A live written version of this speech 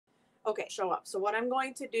Okay, show up. So what I'm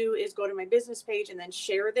going to do is go to my business page and then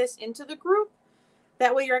share this into the group.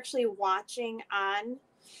 That way you're actually watching on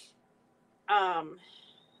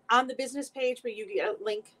the business page, but you get a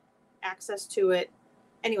link access to it.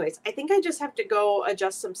 Anyways, I think I just have to go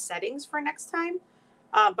adjust some settings for next time.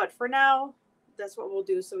 But for now, that's what we'll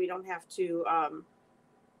do so we don't have to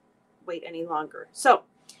wait any longer. So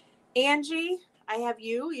Angie, I have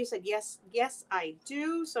you. You said yes, yes, I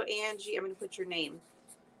do. So Angie, I'm going to put your name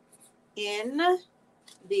in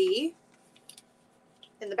the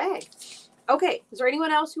bag. Okay, is there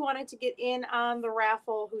anyone else who wanted to get in on the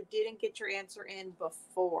raffle who didn't get your answer in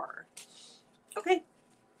before? Okay,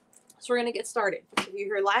 so we're going to get started. If you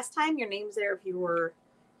were here last time, your name's there. If you were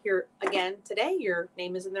here again today, your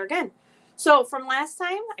name is in there again. So from last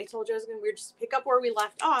time, I told you we were just pick up where we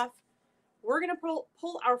left off. We're going to pull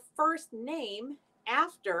our first name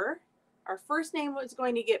after. Our first name was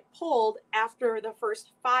going to get pulled after the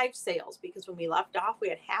first 5 sales, because when we left off, we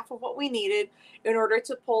had half of what we needed in order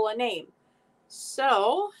to pull a name.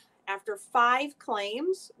 So after 5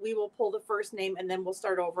 claims, we will pull the first name and then we'll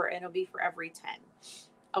start over, and it'll be for every 10.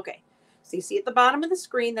 Okay. So you see at the bottom of the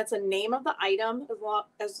screen, that's a name of the item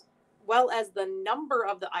as well as the number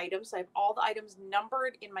of the item. So I have all the items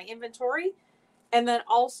numbered in my inventory. And then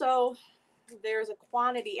also there's a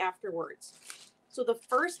quantity afterwards. So the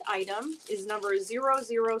first item is number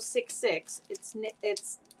 0066. Its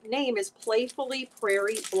name is Playfully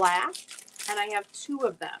Prairie Black, and I have 2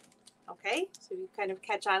 of them. Okay, so you kind of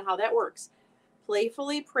catch on how that works.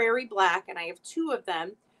 Playfully Prairie Black, and I have 2 of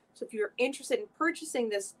them. So if you're interested in purchasing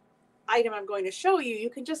this item I'm going to show you, you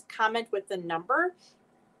can just comment with the number,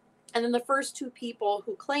 and then the first 2 people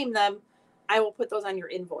who claim them, I will put those on your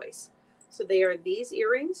invoice. So they are these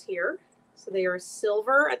earrings here. So they are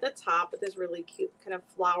silver at the top with this really cute kind of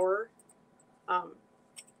flower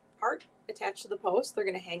part attached to the post. They're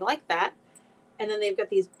going to hang like that. And then they've got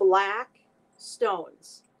these black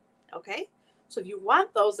stones. Okay. So if you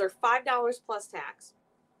want those, they're $5 plus tax.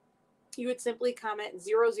 You would simply comment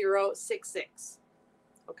 0066.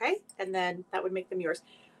 Okay. And then that would make them yours.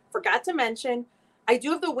 Forgot to mention, I do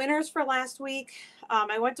have the winners for last week.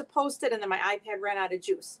 I went to post it and then my iPad ran out of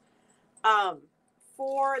juice.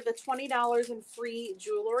 For the $20 in free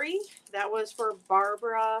jewelry, that was for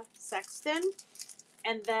Barbara Sexton.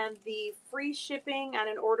 And then the free shipping on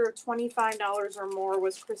an order of $25 or more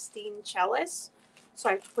was Christine Chellis. So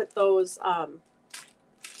I put those up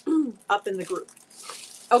in the group.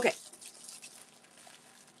 Okay.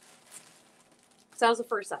 So that was the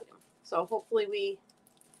first item. So hopefully we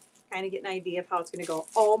kind of get an idea of how it's going to go.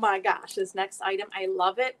 Oh my gosh, this next item, I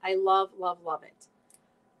love it. I love, love, love it.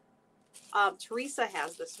 Teresa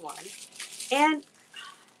has this one, and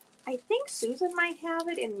I think Susan might have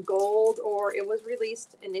it in gold, or it was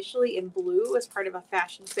released initially in blue as part of a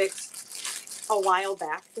fashion fix a while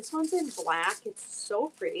back. This one's in black. It's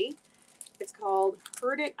so pretty. It's called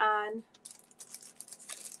Heard It on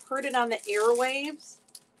the Airwaves,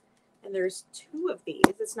 and there's 2 of these.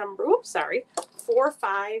 It's number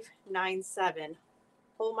 4597.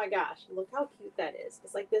 Oh my gosh, look how cute that is.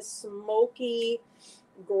 It's like this smoky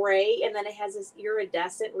gray, and then it has this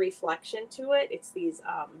iridescent reflection to it. It's these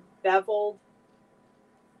beveled,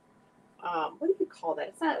 what do you call that?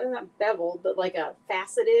 It's not beveled, but like a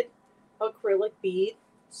faceted acrylic bead.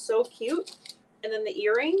 So cute. And then the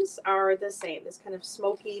earrings are the same, this kind of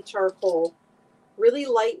smoky charcoal, really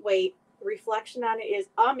lightweight. Reflection on it is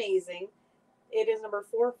amazing. It is number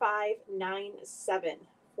 4597.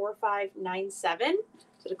 4597.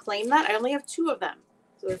 So to claim that, I only have 2 of them.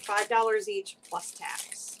 So they're $5 each plus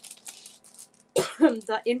tax.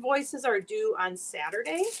 The invoices are due on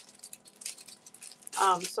Saturday.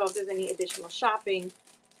 So if there's any additional shopping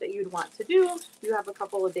that you'd want to do, you have a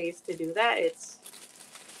couple of days to do that.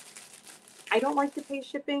 I don't like to pay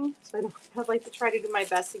shipping, so I'd like to try to do my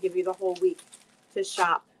best to give you the whole week to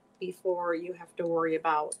shop before you have to worry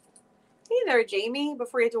about, hey there, Jamie,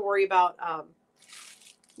 before you have to worry about,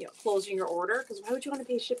 closing your order. Because why would you want to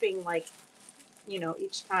pay shipping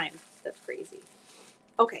each time? That's crazy.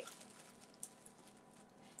 Okay.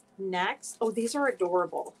 Next. Oh, these are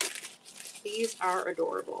adorable. These are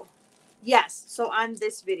adorable. Yes. So on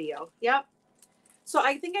this video. Yep. So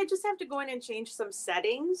I think I just have to go in and change some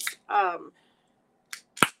settings.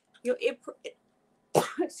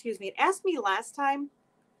 Excuse me. It asked me last time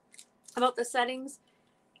about the settings.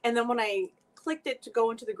 And then when I clicked it to go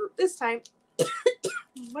into the group this time,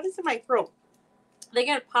 what is in my throat? They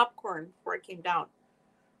got popcorn before it came down.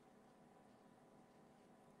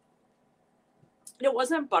 And it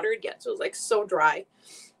wasn't buttered yet, so it was like so dry.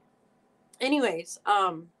 Anyways,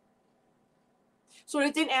 So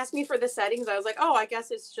it didn't ask me for the settings. I was like, oh, I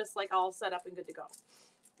guess it's just like all set up and good to go.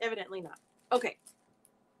 Evidently not. Okay.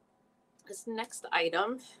 This next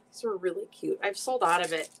item, these are really cute. I've sold out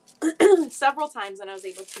of it several times, and I was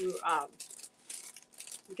able to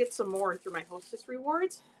get some more through my Hostess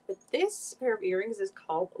rewards. But this pair of earrings is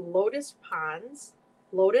called Lotus Ponds.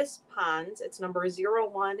 Lotus Ponds. It's number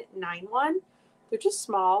 0191. They're just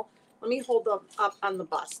small. Let me hold them up on the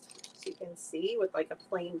bust so you can see with like a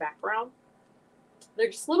plain background. They're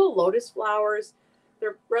just little lotus flowers.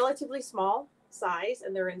 They're relatively small size,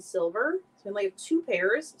 and they're in silver. So we only have 2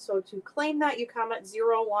 pairs. So to claim that, you comment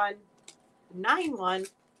 0191.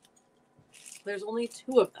 There's only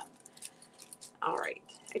 2 of them. All right.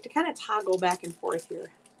 I have to kind of toggle back and forth here.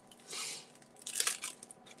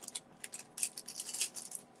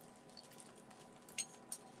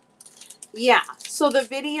 Yeah. So the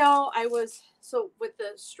video so with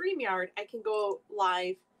the StreamYard, I can go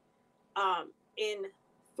live in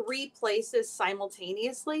 3 places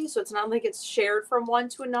simultaneously. So it's not like it's shared from one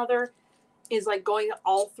to another. Is like going to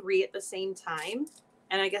all 3 at the same time.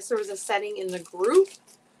 And I guess there was a setting in the group.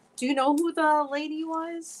 Do you know who the lady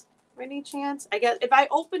was? By any chance? I guess if I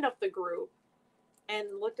opened up the group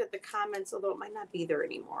and looked at the comments, although it might not be there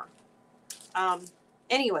anymore.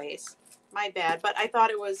 Anyways, my bad. But I thought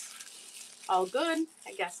it was all good.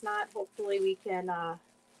 I guess not. Hopefully we can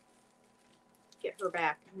get her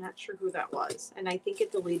back. I'm not sure who that was. And I think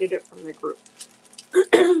it deleted it from the group.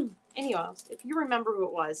 Anyways, if you remember who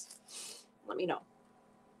it was, let me know.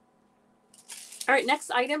 All right, next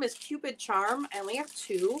item is Cupid Charm. I only have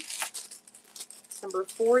 2. It's number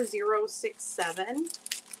 4067. This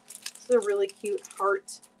is a really cute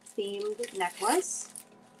heart-themed necklace.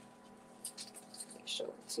 Let me show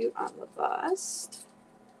it to you on the bust.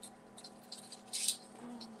 Oh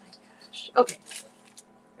my gosh. Okay,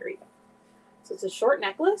 there we go. So it's a short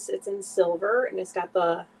necklace. It's in silver, and it's got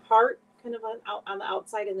the heart kind of on the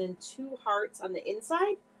outside, and then 2 hearts on the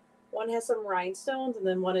inside. One has some rhinestones, and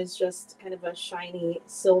then one is just kind of a shiny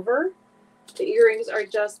silver. The earrings are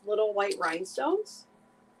just little white rhinestones.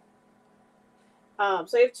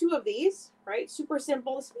 So I have 2 of these, right? Super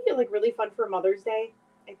simple. This would be like really fun for Mother's Day,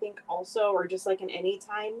 I think, also, or just like an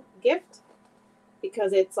anytime gift,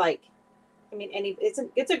 because it's like, I mean, it's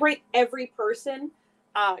a great every person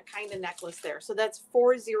kind of necklace there. So that's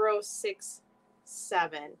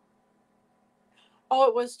 4067. Oh,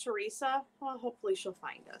 it was Teresa. Well, hopefully she'll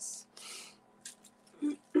find us.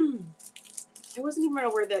 I wasn't even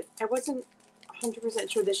aware that I wasn't 100%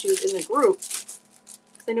 sure that she was in the group.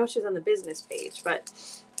 I know she's on the business page, but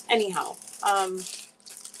anyhow,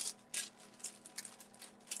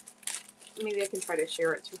 maybe I can try to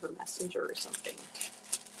share it to her messenger or something.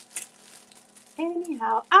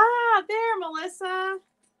 Anyhow, there, Melissa.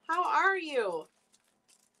 How are you?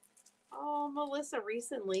 Oh, Melissa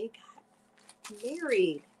recently got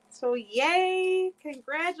married. So yay.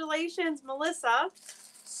 Congratulations, Melissa.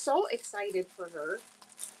 So excited for her.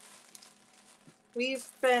 We've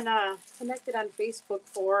been connected on Facebook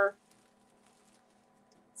for,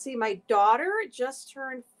 see, my daughter just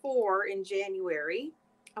turned 4 in January.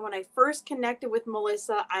 And when I first connected with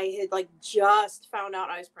Melissa, I had like just found out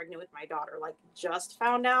I was pregnant with my daughter. Like just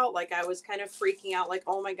found out. Like I was kind of freaking out. Like,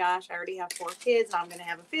 oh my gosh, I already have 4 kids. And I'm going to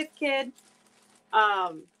have a 5th kid.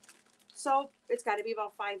 So it's got to be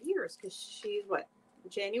about 5 years because she's what,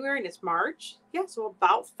 January and it's March. Yeah, so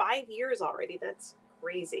about 5 years already. That's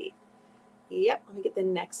crazy. Yep, let me get the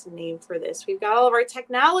next name for this. We've got all of our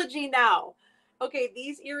technology now. Okay,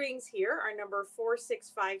 these earrings here are number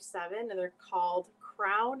 4657, and they're called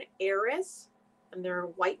Crown Heiress, and they're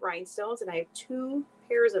white rhinestones, and I have 2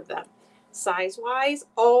 pairs of them. Size-wise,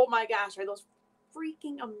 oh my gosh, are those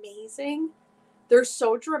freaking amazing? They're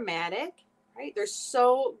so dramatic, right? They're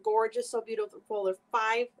so gorgeous, so beautiful. They're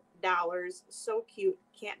 $5. So cute.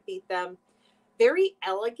 Can't beat them. Very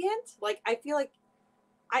elegant. Like, I feel like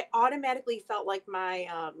I automatically felt like my,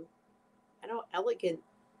 elegant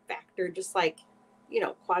factor just like,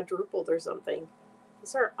 quadrupled or something.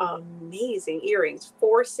 These are amazing earrings.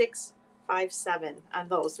 4657 on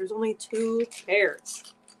those. There's only 2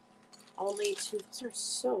 pairs. Only 2. These are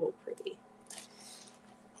so pretty.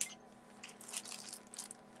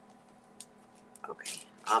 Okay.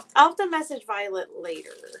 I'll have to message Violet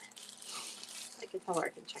later. I can tell her I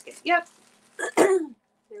can check it. Yep.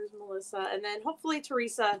 There's Melissa. And then hopefully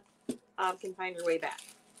Teresa can find her way back.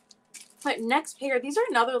 All right, next pair. These are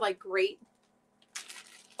another like great.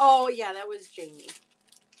 Oh, yeah, that was Jamie.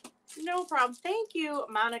 No problem. Thank you,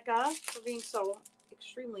 Monica, for being so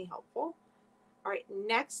extremely helpful. All right,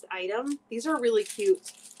 next item. These are really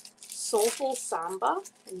cute. Soulful Samba.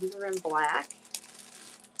 And these are in black.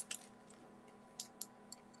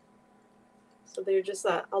 So they're just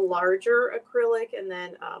a larger acrylic and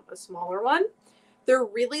then a smaller one. They're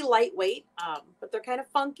really lightweight, but they're kind of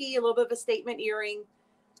funky, a little bit of a statement earring.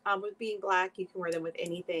 With being black, you can wear them with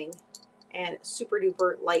anything. And super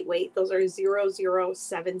duper lightweight. Those are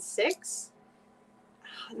 0076.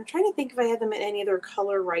 I'm trying to think if I have them in any other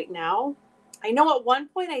color right now. I know at one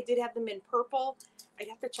point I did have them in purple. I'd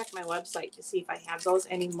have to check my website to see if I have those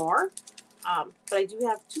anymore. But I do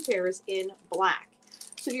have 2 pairs in black.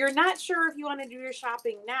 So if you're not sure if you want to do your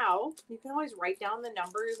shopping now, you can always write down the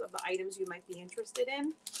numbers of the items you might be interested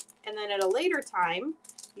in. And then at a later time,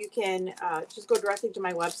 you can just go directly to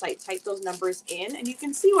my website, type those numbers in, and you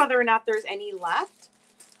can see whether or not there's any left.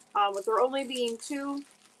 With there only being 2,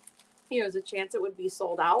 there's a chance it would be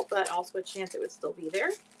sold out, but also a chance it would still be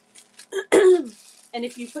there. And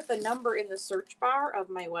if you put the number in the search bar of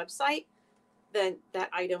my website, then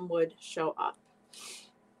that item would show up.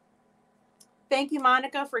 Thank you,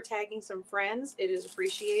 Monica, for tagging some friends. It is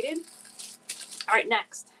appreciated. All right,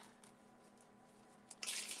 next.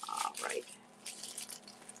 All right.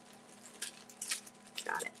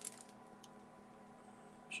 Got it.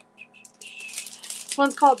 This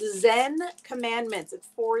one's called Zen Commandments. It's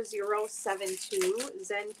 4072,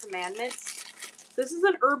 Zen Commandments. This is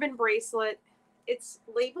an urban bracelet. It's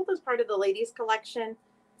labeled as part of the ladies collection.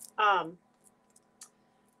 I'm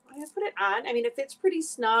going to put it on. I mean, it fits pretty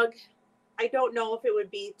snug. I don't know if it would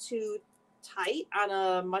be too tight on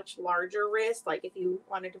a much larger wrist, like if you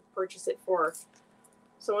wanted to purchase it for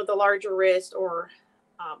someone with a larger wrist or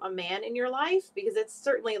a man in your life, because it's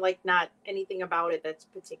certainly like not anything about it that's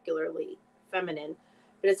particularly feminine.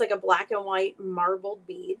 But it's like a black and white marbled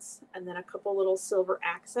beads and then a couple little silver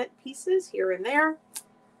accent pieces here and there.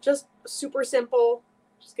 Just super simple.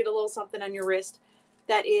 Just get a little something on your wrist.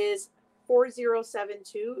 That is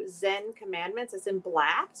 4072 Zen Commandments. It's in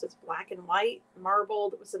black, so it's black and white,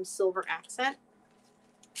 marbled with some silver accent.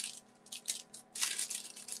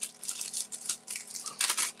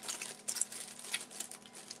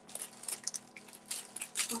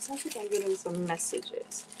 Oh, it sounds like I'm getting some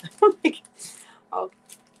messages. Okay.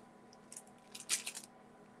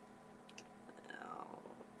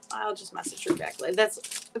 I'll just message her back.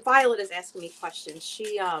 That's Violet is asking me questions.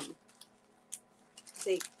 She is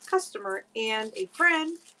a customer and a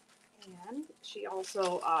friend, and she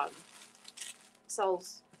also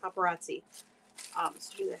sells paparazzi.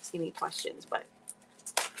 So she's asking me questions, but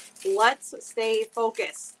let's stay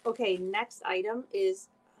focused. Okay, next item is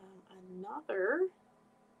another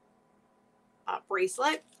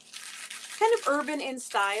bracelet, kind of urban in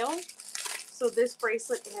style. So this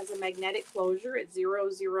bracelet has a magnetic closure at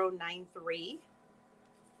 0093.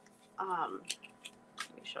 Let me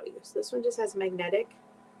show you. So this one just has magnetic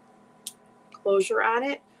closure on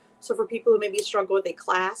it. So for people who maybe struggle with a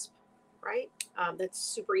clasp, right? That's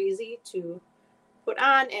super easy to put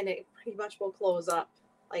on, and it pretty much will close up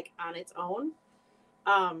like on its own.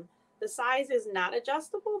 The size is not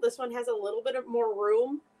adjustable. This one has a little bit of more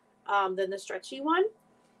room than the stretchy one.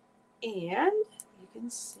 And you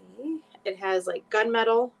can see it has like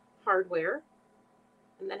gunmetal hardware,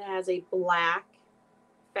 and then it has a black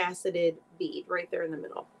faceted bead right there in the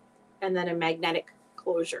middle, and then a magnetic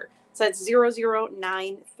closure. So it's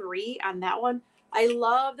 0093 on that one. I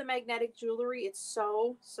love the magnetic jewelry. It's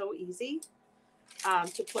so easy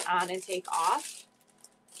to put on and take off.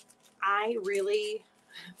 I really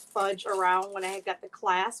fudge around when I got the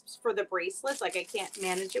clasps for the bracelets. Like I can't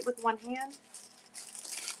manage it with one hand.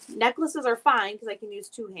 Necklaces are fine because I can use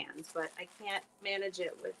 2 hands, but I can't manage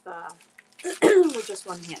it with with just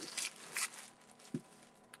one hand.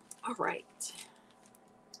 All right. Let's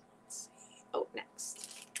see. Oh, next.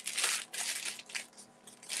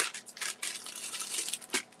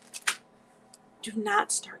 Do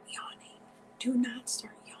not start yawning. Do not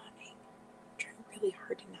start yawning. I'm trying really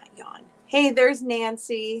hard to not yawn. Hey, there's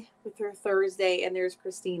Nancy with her Thursday, and there's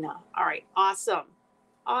Christina. All right, awesome.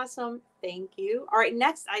 Awesome. Thank you. All right,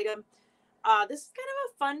 next item. This is kind of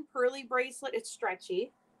a fun pearly bracelet. It's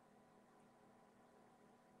stretchy.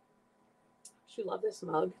 You love this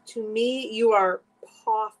mug. To me, you are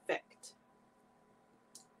perfect.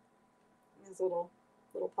 His little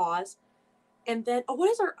paws. And then, oh, what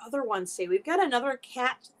does our other one say? We've got another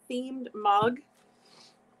cat-themed mug.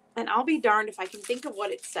 And I'll be darned if I can think of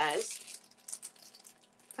what it says.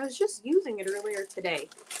 I was just using it earlier today.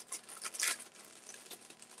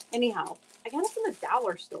 Anyhow, I got it from the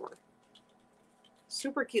dollar store.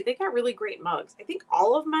 Super cute. They got really great mugs. I think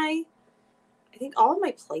all of my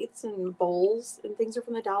plates and bowls and things are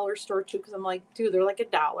from the dollar store too, because I'm like, dude, they're like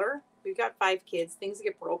 $1. We've got 5 kids. Things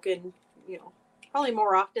get broken, probably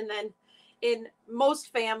more often than in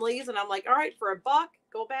most families. And I'm like, all right, for $1,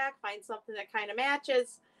 go back, find something that kind of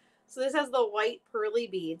matches. So this has the white pearly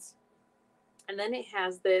beads. And then it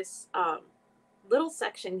has this little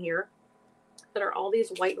section here that are all these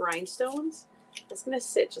white rhinestones. It's going to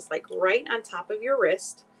sit just like right on top of your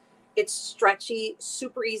wrist. It's stretchy,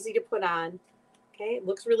 super easy to put on. Okay, it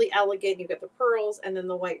looks really elegant. You've got the pearls and then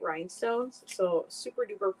the white rhinestones. So super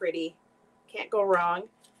duper pretty. Can't go wrong.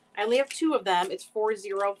 I only have 2 of them. It's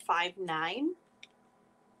 $40.59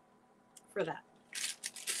 for that.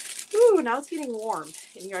 Ooh, now it's getting warm.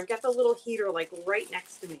 And here I've got the little heater like right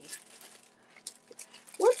next to me.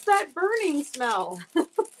 What's that burning smell? Ah!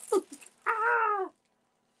 Oh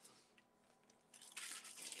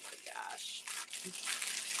my gosh.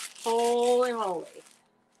 Holy moly.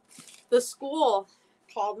 The school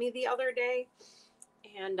called me the other day,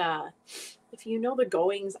 and if you know the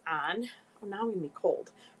goings on, oh, now I'm gonna be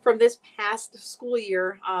cold. From this past school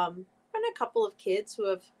year, been a couple of kids who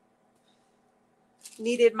have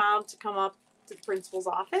needed mom to come up to the principal's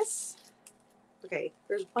office. Okay,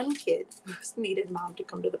 there's one kid who's needed mom to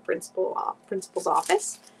come to the principal's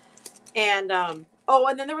office. And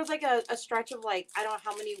and then there was like a stretch of like, I don't know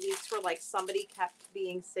how many weeks where like somebody kept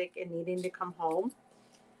being sick and needing to come home.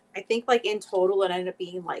 I think like in total it ended up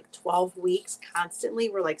being like 12 weeks constantly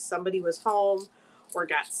where like somebody was home or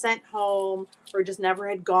got sent home or just never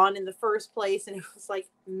had gone in the first place. And it was like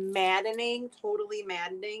maddening, totally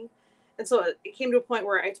maddening. And so it came to a point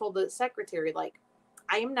where I told the secretary, like,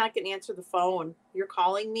 I am not going to answer the phone. You're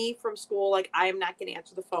calling me from school. Like, I am not going to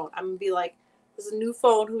answer the phone. I'm going to be like, this is a new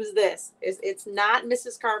phone. Who's this? It's not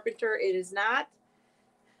Mrs. Carpenter. It is not.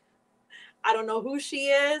 I don't know who she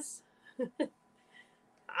is.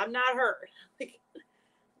 I'm not her. Like,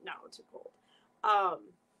 no, too cold.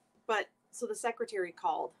 But so the secretary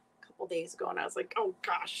called a couple days ago and I was like, oh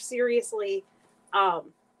gosh, seriously.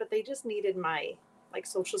 But they just needed my like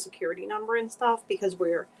social security number and stuff because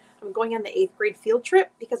I'm going on the 8th grade field trip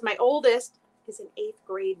because my oldest is in 8th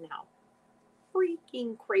grade now.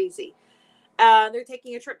 Freaking crazy. They're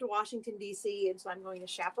taking a trip to Washington, D.C. And so I'm going to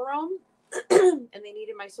chaperone and they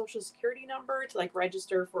needed my social security number to like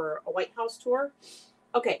register for a White House tour.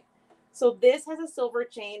 Okay, so this has a silver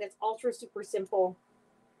chain. It's ultra super simple.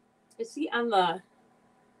 You see on the,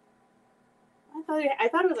 I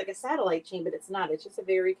thought it was like a satellite chain, but it's not. It's just a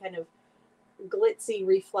very kind of glitzy,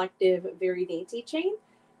 reflective, very dainty chain.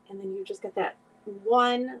 And then you just got that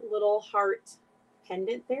one little heart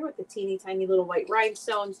pendant there with the teeny tiny little white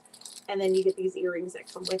rhinestones. And then you get these earrings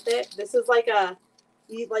that come with it. This is like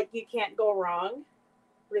you can't go wrong.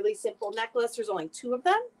 Really simple necklace. There's only 2 of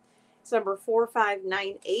them. It's number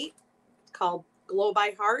 4598. It's called Glow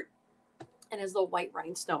by Heart and is the white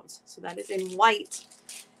rhinestones. So that is in white.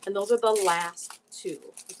 And those are the last 2.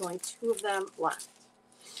 There's only 2 of them left.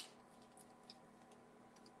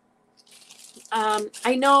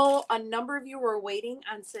 I know a number of you were waiting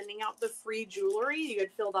on sending out the free jewelry. You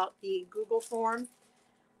had filled out the Google form.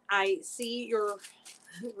 I see your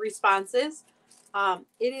responses. It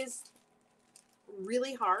is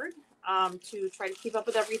really hard to try to keep up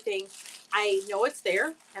with everything. I know it's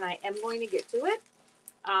there and I am going to get to it.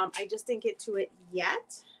 I just didn't get to it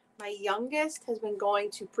yet. My youngest has been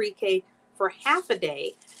going to pre-K for half a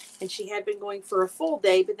day and she had been going for a full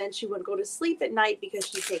day, but then she wouldn't go to sleep at night because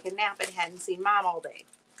she'd take a nap and hadn't seen mom all day.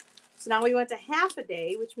 So now we went to half a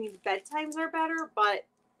day, which means bedtimes are better, but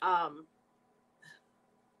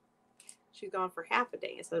she's gone for half a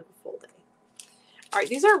day instead of a full day. All right,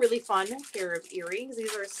 these are a really fun pair of earrings.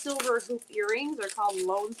 These are silver hoop earrings. They're called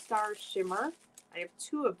Lone Star Shimmer. I have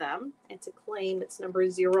 2 of them, and to claim it's number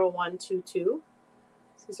 0122.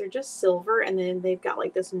 So these are just silver, and then they've got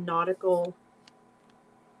like this nautical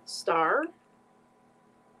star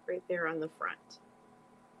right there on the front.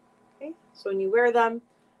 Okay, so when you wear them,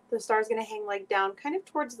 the star is going to hang like down kind of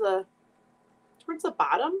towards the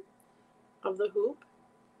bottom of the hoop.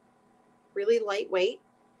 Really lightweight.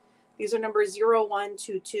 These are number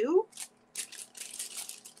 0122.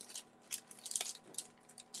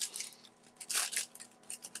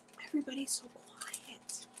 Everybody's so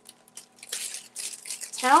quiet.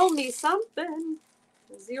 Tell me something.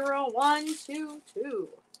 0122.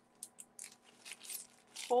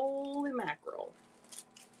 Holy mackerel.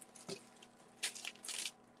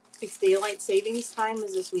 It's daylight savings time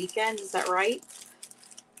is this weekend. Is that right?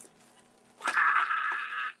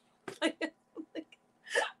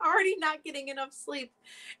 Already not getting enough sleep.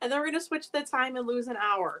 And then we're going to switch the time and lose an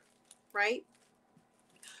hour. Right?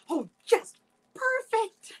 Oh, just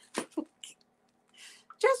perfect.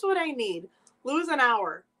 Just what I need. Lose an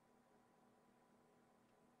hour.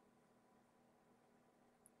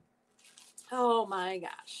 Oh my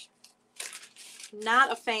gosh.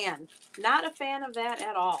 Not a fan. Not a fan of that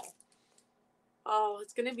at all. Oh,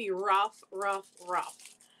 it's going to be rough, rough, rough.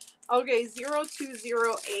 Okay,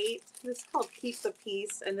 0208. This is called Keep the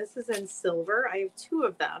Peace, and this is in silver. I have two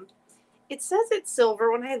of them. It says it's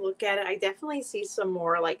silver. When I look at it, I definitely see some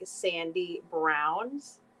more like sandy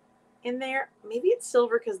browns in there. Maybe it's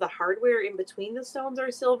silver because the hardware in between the stones are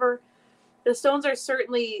silver. The stones are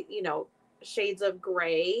certainly, shades of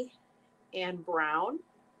gray and brown.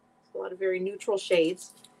 A lot of very neutral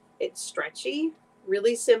shades. It's stretchy,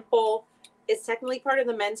 really simple. It's technically part of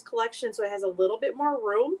the men's collection, so it has a little bit more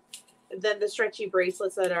room than the stretchy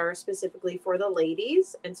bracelets that are specifically for the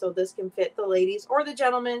ladies. And so this can fit the ladies or the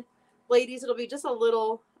gentlemen. Ladies, it'll be just a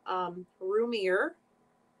little roomier.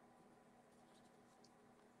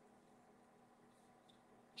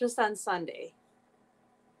 Just on Sunday.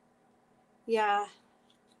 Yeah,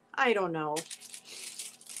 I don't know.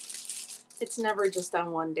 It's never just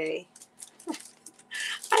on one day.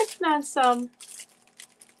 I've done some. Have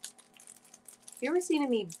you ever seen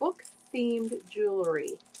any book themed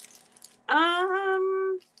jewelry?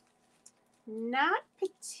 Not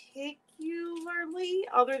particularly,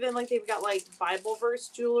 other than like they've got like Bible verse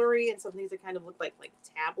jewelry and some things that kind of look like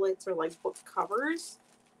tablets or like book covers.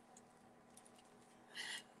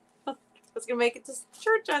 I was gonna make it to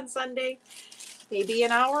church on Sunday, maybe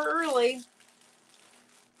an hour early.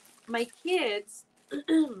 My kids,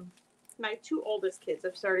 my two oldest kids,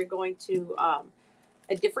 have started going to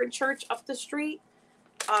a different church up the street.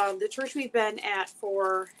 The church we've been at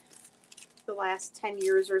for the last 10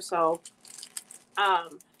 years or so.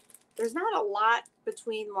 There's not a lot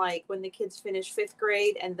between like when the kids finish 5th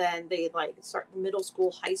grade and then they like start middle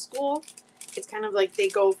school, high school. It's kind of like they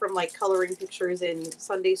go from like coloring pictures in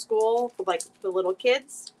Sunday school for like the little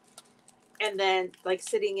kids and then like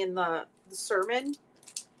sitting in the sermon.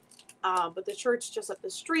 But the church just up the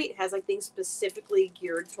street has like things specifically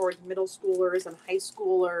geared towards middle schoolers and high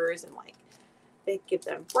schoolers, and like they give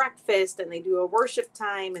them breakfast and they do a worship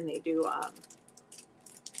time and they do a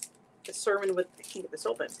sermon with, I can't get this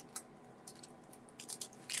open,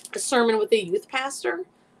 a sermon with the youth pastor.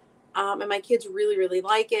 And my kids really, really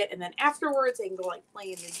like it. And then afterwards they can go like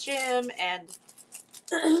play in the gym. And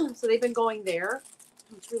so they've been going there.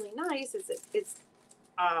 What's really nice is it's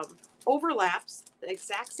overlaps the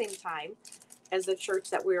exact same time as the church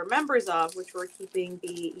that we are members of, which we're keeping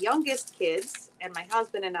the youngest kids, and my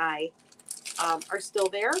husband and I are still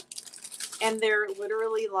there. And they're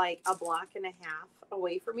literally like a block and a half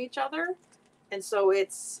away from each other. And so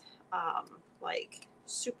it's like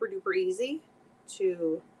super duper easy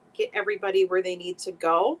to get everybody where they need to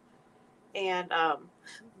go. And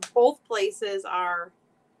both places are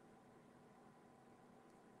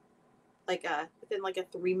like within like a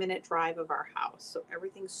 3-minute drive of our house. So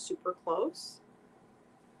everything's super close,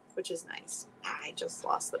 which is nice. I just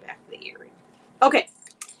lost the back of the earring. Okay.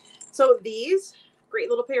 So these great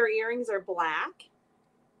little pair of earrings are black.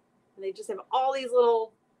 And they just have all these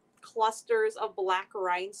little clusters of black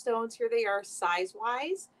rhinestones. Here they are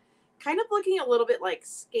size-wise. Kind of looking a little bit like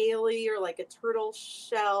scaly or like a turtle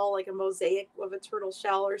shell, like a mosaic of a turtle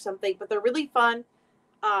shell or something. But they're really fun.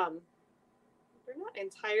 They're not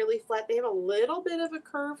entirely flat. They have a little bit of a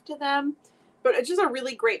curve to them. But it's just a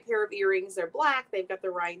really great pair of earrings. They're black. They've got the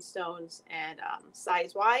rhinestones. And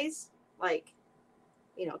size-wise, like,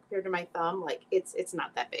 compared to my thumb, like it's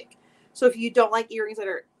not that big. So if you don't like earrings that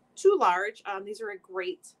are too large, these are a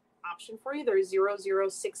great option for you. They're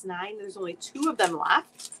 0069. There's only 2 of them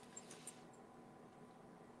left.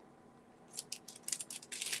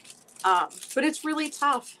 But it's really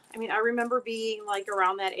tough. I mean, I remember being like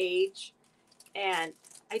around that age, and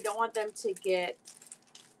I don't want them to get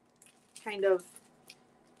kind of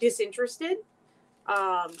disinterested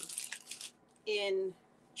in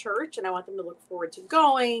church, and I want them to look forward to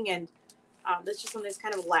going. And that's just something that's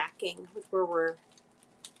kind of lacking with where we're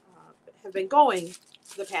have been going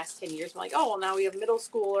for the past 10 years. I'm like, oh, well, now we have middle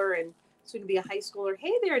schooler and soon to be a high schooler.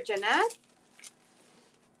 Hey there, Jeanette.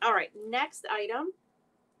 All right, next item.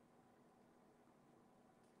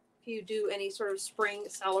 If you do any sort of spring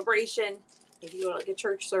celebration, if you go to like a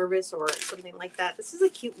church service or something like that, this is a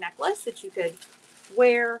cute necklace that you could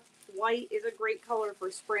wear. White is a great color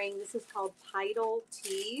for spring. This is called Tidal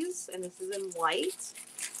Tees, and this is in white.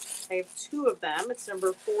 I have 2 of them. It's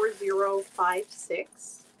number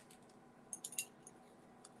 4056.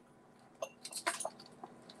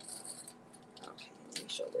 Okay, let me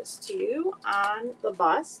show this to you on the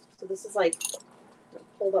bust. So this is like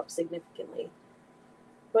pulled up significantly,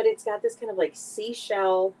 but it's got this kind of like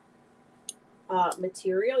seashell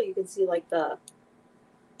material. You can see like the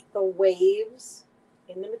waves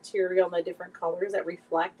in the material and the different colors that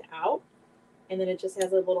reflect out. And then it just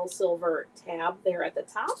has a little silver tab there at the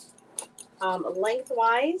top.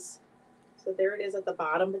 Lengthwise, so there it is at the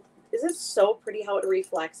bottom. Isn't it so pretty how it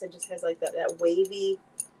reflects? It just has like that wavy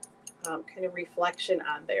kind of reflection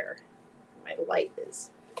on there. My light is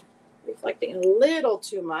reflecting a little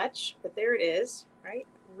too much, but there it is, right?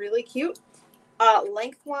 Really cute.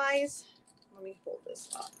 Lengthwise, let me hold this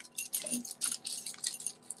up.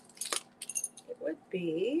 It would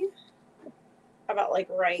be about like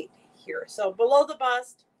right here. So below the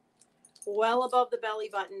bust, well above the belly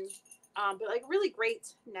button. But like really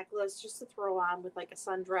great necklace just to throw on with like a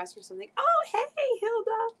sundress or something. Oh, hey,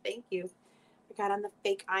 Hilda. Thank you. I got on the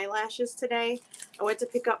fake eyelashes today. I went to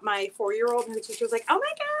pick up my 4-year-old and her teacher was like, oh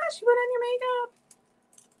my gosh, you put on your makeup.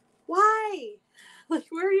 Why? Like,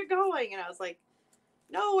 where are you going? And I was like,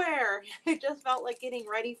 nowhere. I just felt like getting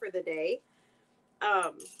ready for the day.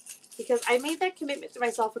 Because I made that commitment to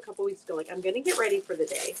myself a couple weeks ago. Like, I'm going to get ready for the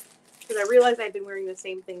day. Because I realized I've been wearing the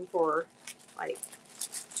same thing for like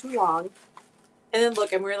too long. And then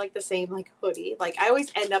look, I'm wearing like the same like hoodie. Like I always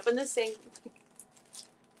end up in the same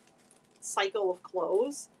cycle of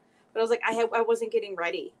clothes. But I was like, I wasn't getting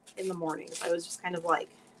ready in the mornings. I was just kind of like,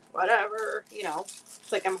 whatever, you know.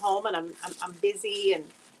 It's like I'm home and I'm busy and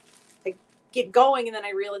I get going, and then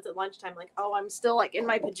I realize at lunchtime, like, oh, I'm still like in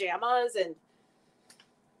my pajamas and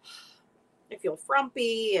I feel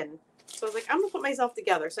frumpy. And so I was like, I'm gonna put myself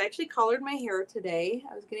together. So I actually colored my hair today.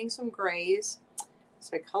 I was getting some grays.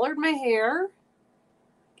 So I colored my hair,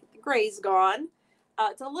 get the grays gone.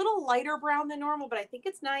 It's a little lighter brown than normal, but I think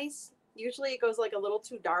it's nice. Usually it goes like a little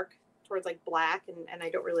too dark towards like black, and I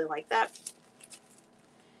don't really like that.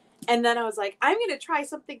 And then I was like, I'm going to try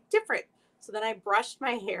something different. So then I brushed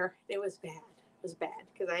my hair. It was bad. It was bad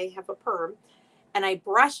because I have a perm. And I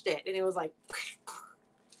brushed it, and it was like,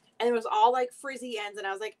 and it was all like frizzy ends. And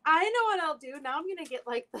I was like, I know what I'll do. Now I'm going to get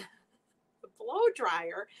like the blow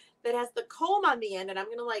dryer that has the comb on the end, and I'm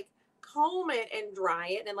going to like comb it and dry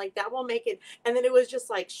it, and like that will make it. And then it was just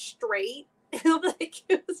like straight. Like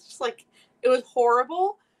it was just like, it was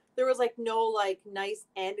horrible. There was like no like nice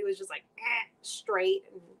end. It was just like straight,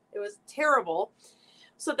 and it was terrible.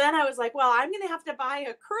 So then I was like, well, I'm going to have to buy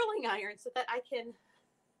a curling iron so that I can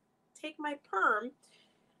take my perm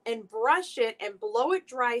and brush it and blow it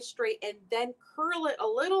dry straight and then curl it a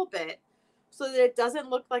little bit so that it doesn't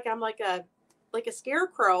look like I'm like a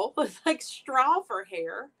scarecrow with like straw for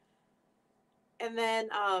hair. And then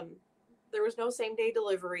there was no same day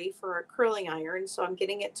delivery for a curling iron, so I'm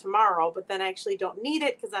getting it tomorrow, but then I actually don't need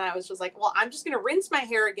it because then I was just like, well, I'm just going to rinse my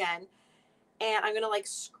hair again, and I'm going to like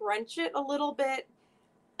scrunch it a little bit,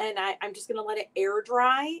 and I'm just going to let it air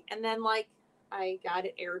dry. And then like I got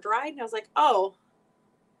it air dried, and I was like, oh,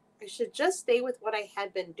 I should just stay with what I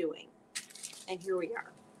had been doing. And here we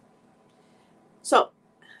are. So,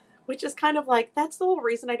 which is kind of like, that's the whole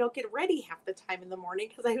reason I don't get ready half the time in the morning,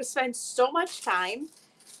 because I spend so much time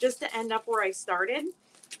just to end up where I started.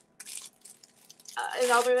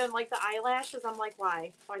 And other than like the eyelashes, I'm like,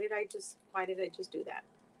 why did I just do that?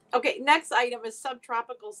 Okay, next item is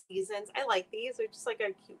Subtropical Seasons. I like these. They're just like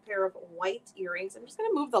a cute pair of white earrings. I'm just going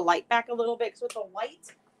to move the light back a little bit, because with the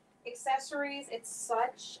white accessories, it's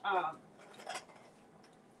such,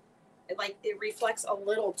 it reflects a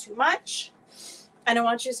little too much. And I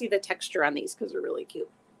want you to see the texture on these because they're really cute.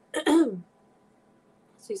 So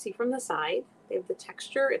you see from the side, they have the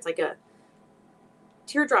texture. It's like a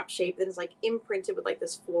teardrop shape that is like imprinted with like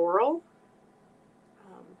this floral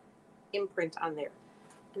imprint on there.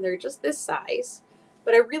 And they're just this size.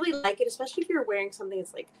 But I really like it, especially if you're wearing something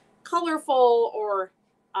that's like colorful or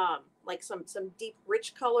like some deep,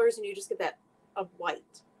 rich colors, and you just get that of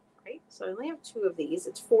white, right? So I only have 2 of these.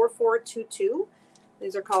 It's 4422.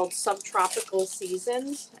 These are called Subtropical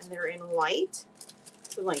Seasons, and they're in white.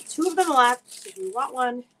 So like 2 of them left. So if you want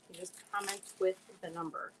one, you just comment with the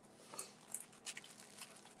number.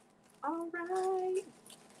 All right.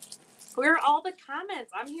 Where are all the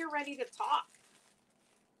comments? I'm here ready to talk.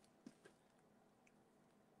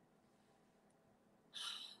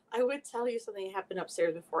 I would tell you something that happened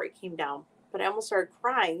upstairs before I came down, but I almost started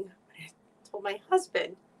crying when I told my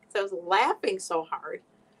husband because I was laughing so hard.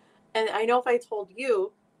 And I know if I told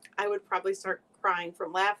you, I would probably start crying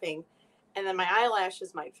from laughing, and then my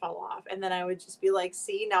eyelashes might fall off. And then I would just be like,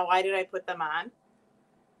 see, now why did I put them on?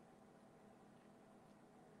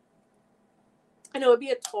 I know it would be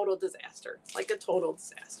a total disaster, like a total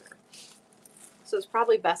disaster. So it's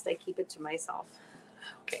probably best I keep it to myself.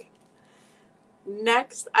 Okay.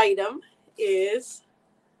 Next item is,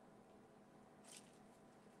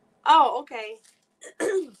 oh, okay.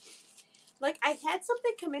 Like I had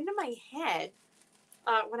something come into my head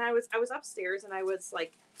when I was upstairs, and I was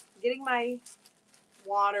like getting my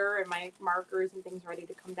water and my markers and things ready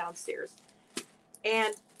to come downstairs.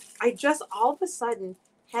 And I just all of a sudden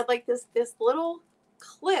had like this little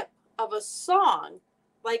clip of a song,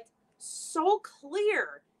 like so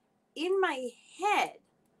clear in my head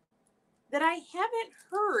that I haven't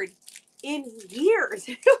heard in years.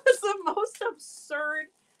 It was the most absurd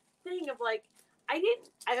thing of like, I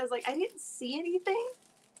didn't see anything.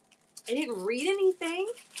 I didn't read anything.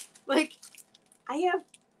 Like, I have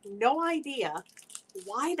no idea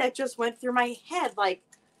why that just went through my head like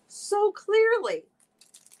so clearly.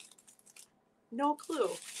 No clue.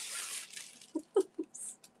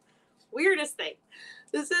 Weirdest thing.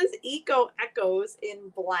 This is Eco Echoes in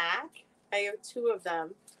black. I have 2 of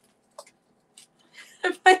them.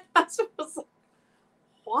 And my husband was like,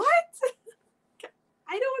 what?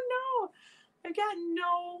 I don't know. I've got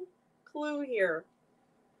no clue here.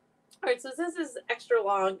 All right, so this is extra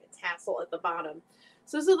long tassel at the bottom.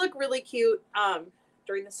 So this would look really cute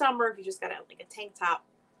during the summer if you just got like a tank top.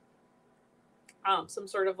 Some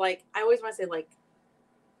sort of like, I always want to say like,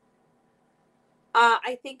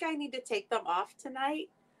 I think I need to take them off tonight.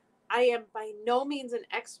 I am by no means an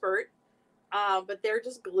expert, but they're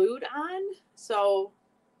just glued on. So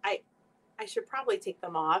I should probably take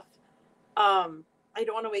them off. I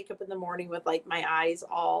don't want to wake up in the morning with like my eyes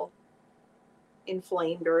all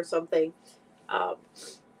inflamed or something.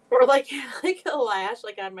 Or like a lash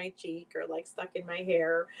like on my cheek or like stuck in my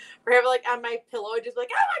hair or have like on my pillow just like,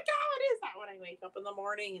 oh my God, what is that when I wake up in the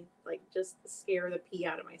morning and like just scare the pee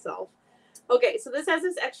out of myself. Okay, so this has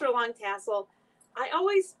this extra long tassel. I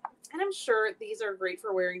always, and I'm sure these are great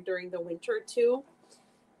for wearing during the winter too.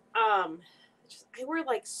 I wear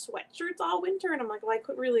like sweatshirts all winter and I'm like, well, I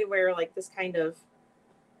couldn't really wear like this kind of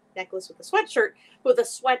necklace with a sweatshirt. With a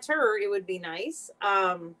sweater, it would be nice.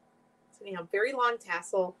 So you have very long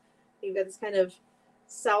tassel. You've got this kind of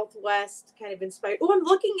Southwest kind of inspired. Oh, I'm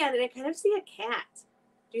looking at it. I kind of see a cat.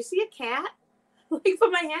 Do you see a cat? Like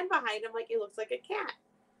put my hand behind him, like it looks like a cat.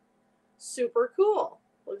 Super cool.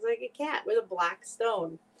 Looks like a cat with a black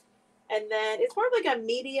stone. And then it's more of like a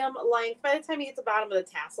medium length. By the time you get to the bottom of the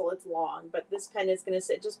tassel, it's long. But this pen is going to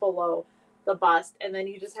sit just below the bust. And then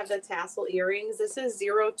you just have the tassel earrings. This is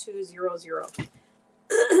 0200.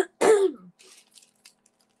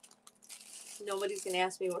 Nobody's going to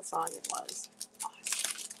ask me what song it was.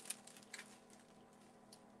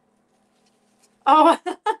 Oh.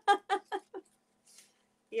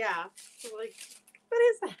 Yeah. Like, what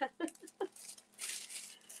is that?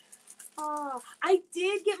 Oh, I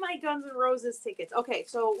did get my Guns N' Roses tickets. Okay,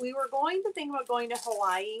 so we were going to think about going to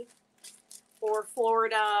Hawaii or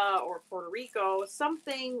Florida or Puerto Rico,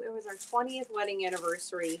 something. It was our 20th wedding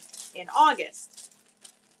anniversary in August.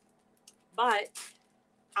 But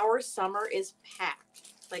our summer is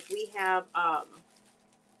packed. Like we have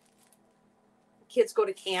kids go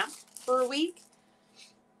to camp for a week.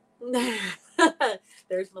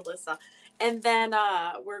 There's Melissa. And then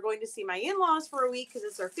we're going to see my in-laws for a week because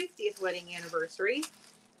it's our 50th wedding anniversary.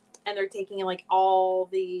 And they're taking like all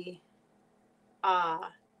the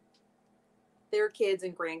their kids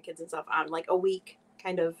and grandkids and stuff on like a week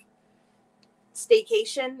kind of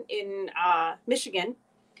staycation in Michigan.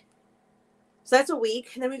 So that's a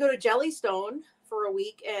week. And then we go to Jellystone for a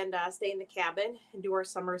week and stay in the cabin and do our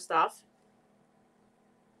summer stuff.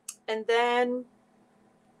 And then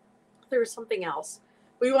there was something else.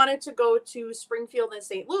 We wanted to go to Springfield and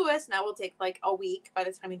St. Louis. Now we'll take like a week by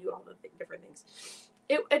the time we do all the different things.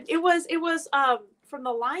 It was from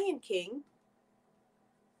The Lion King.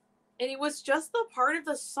 And it was just the part of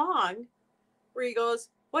the song where he goes,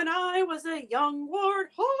 when I was a young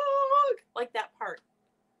warthog. Like that part.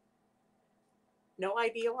 No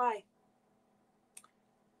idea why.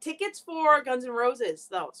 Tickets for Guns N' Roses,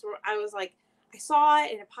 though. So I was like, I saw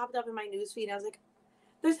it and it popped up in my newsfeed. And I was like,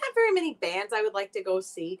 there's not very many bands I would like to go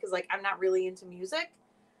see because, like, I'm not really into music.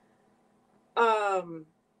 But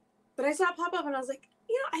I saw it pop up and I was like,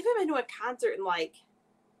 you know, I haven't been to a concert in like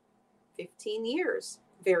 15 years.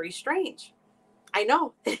 Very strange. I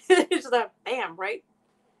know. It's just a bam, right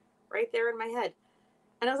there in my head.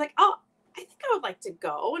 And I was like, oh, I think I would like to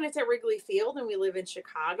go. And it's at Wrigley Field and we live in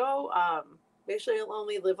Chicago. We actually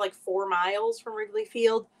only live like 4 miles from Wrigley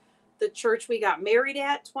Field. The church we got married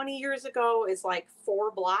at 20 years ago is like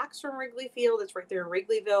 4 blocks from Wrigley Field. It's right there in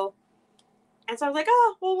Wrigleyville. And so I was like,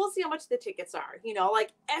 oh, well, we'll see how much the tickets are. You know,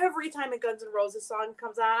 like every time a Guns N' Roses song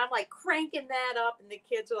comes on, I'm like cranking that up. And the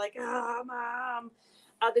kids are like, oh, Mom.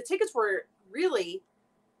 The tickets were really,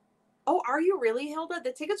 oh, are you really, Hilda?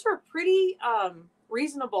 The tickets were pretty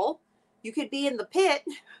reasonable. You could be in the pit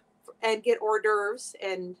and get hors d'oeuvres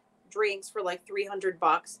and drinks for like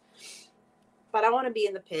 $300. But I want to be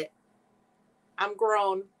in the pit. I'm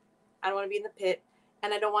grown. I don't want to be in the pit,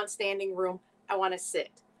 and I don't want standing room. I want to sit.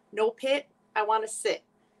 No pit. I want to sit.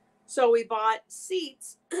 So we bought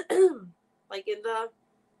seats, like in the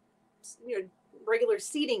regular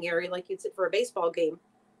seating area, like you'd sit for a baseball game,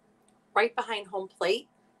 right behind home plate,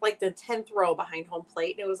 like the 10th row behind home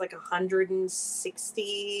plate. And it was like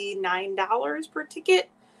 $169 per ticket.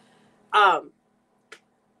 But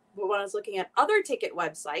when I was looking at other ticket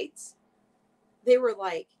websites, they were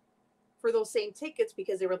like, for those same tickets,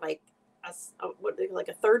 because they were like like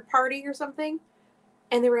a third party or something,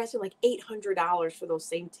 and they were asking like $800 for those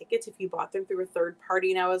same tickets if you bought them through a third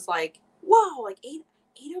party. And I was like, whoa, like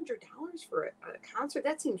 $800 for a concert?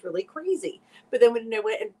 That seems really crazy. But then when I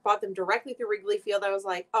went and bought them directly through Wrigley Field, I was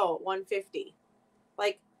like, oh, $150.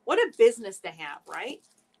 Like, what a business to have, right?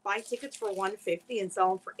 Buy tickets for $150 and sell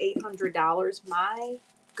them for $800. My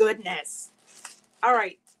goodness. All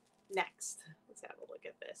right, next. Let's have a look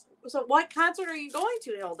at this. So what concert are you going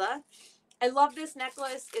to, Hilda? I love this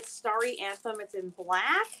necklace. It's Starry Anthem. It's in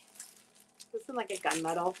black. It's in like a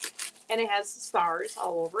gunmetal. And it has stars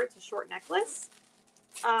all over. It's a short necklace.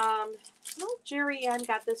 No, Jerry Ann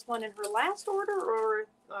got this one in her last order, or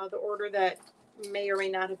the order that may or may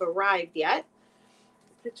not have arrived yet.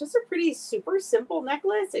 It's just a pretty super simple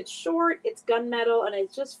necklace. It's short, it's gunmetal, and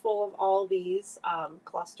it's just full of all these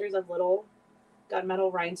clusters of little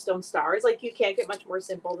gunmetal rhinestone stars. Like, you can't get much more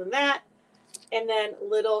simple than that. And then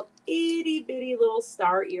little itty bitty little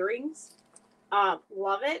star earrings.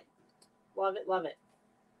 Love it. Love it. Love it.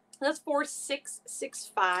 That's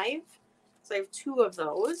 $4,665. So I have 2 of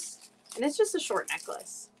those. And it's just a short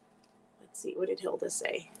necklace. Let's see. What did Hilda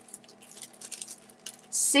say?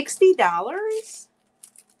 $60?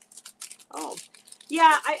 Oh,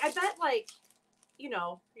 yeah. I bet, like,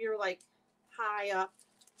 you're like high up,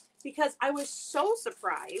 because I was so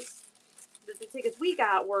surprised that the tickets we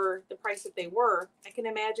got were the price that they were. I can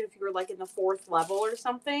imagine if you were like in the 4th level or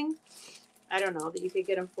something, I don't know, that you could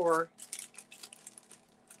get them for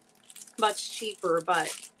much cheaper. But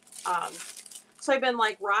so I've been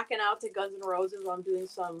like rocking out to Guns N' Roses while I'm doing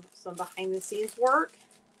some behind the scenes work.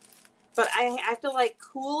 But I have to like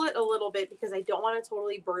cool it a little bit, because I don't want to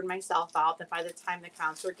totally burn myself out, that by the time the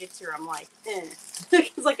concert gets here, I'm like, eh.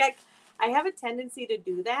 Because like I have a tendency to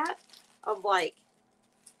do that, of like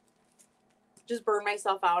just burn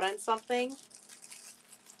myself out on something.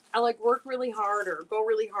 I like work really hard or go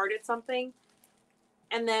really hard at something,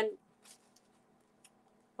 and then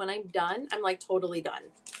when I'm done, I'm like totally done.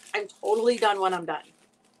 I'm totally done when I'm done.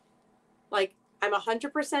 Like, I'm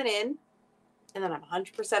 100% in, and then I'm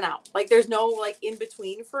 100% out. Like, there's no like in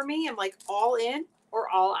between for me. I'm like all in or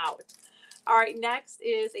all out. All right, next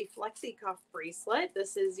is a flexi cuff bracelet.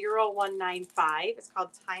 This is 0195. It's called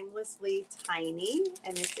Timelessly Tiny,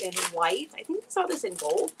 and it's in white. I think we saw this in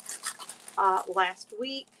gold last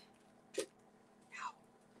week. Now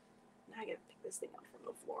I gotta pick this thing up from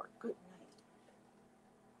the floor. Good night.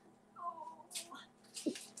 Oh.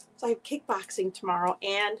 So I have kickboxing tomorrow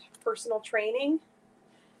and personal training.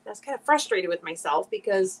 I was kind of frustrated with myself,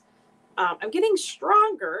 because I'm getting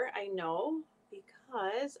stronger, I know,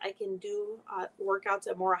 because I can do workouts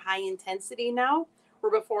at more high intensity now,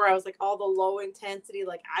 where before I was like all the low intensity,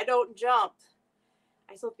 like I don't jump.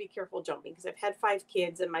 I still have to be careful jumping, because I've had 5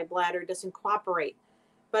 kids and my bladder doesn't cooperate.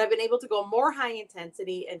 But I've been able to go more high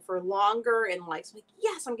intensity and for longer, and like, so like,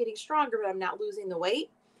 yes, I'm getting stronger, but I'm not losing the weight.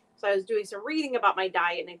 So I was doing some reading about my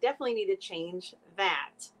diet, and I definitely need to change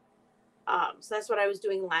that. So that's what I was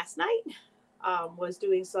doing last night, was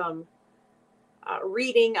doing some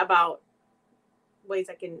reading about ways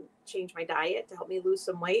I can change my diet to help me lose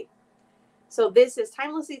some weight. So this is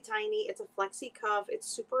Timelessly Tiny. It's a flexi cuff. It's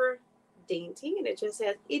super dainty, and it just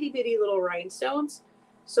has itty bitty little rhinestones.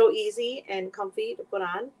 So easy and comfy to put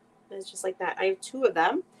on. And it's just like that. I have 2 of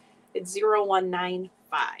them. It's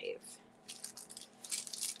 0195.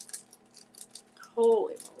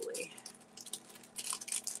 Holy moly.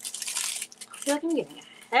 I feel like I'm getting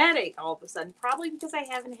a headache all of a sudden, probably because I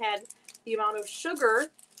haven't had the amount of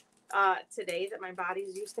sugar today that my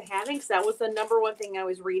body's used to having. Because that was the number one thing I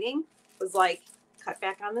was reading, was like, cut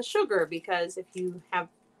back on the sugar, because if you have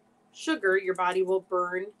sugar, your body will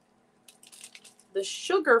burn the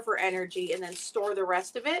sugar for energy and then store the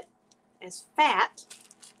rest of it as fat.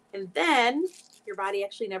 And then your body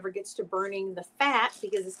actually never gets to burning the fat,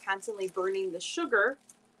 because it's constantly burning the sugar.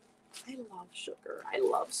 I love sugar. I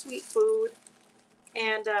love sweet food.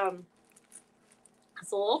 And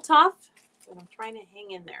it's a little tough, but I'm trying to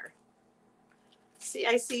hang in there. See,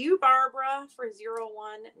 I see you, Barbara, for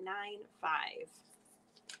 0195.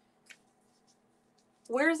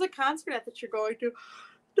 Where's the concert at that you're going to?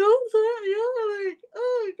 Don't say it.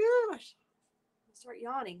 Oh gosh. start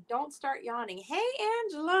yawning. Don't start yawning. Hey,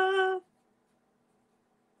 Angela.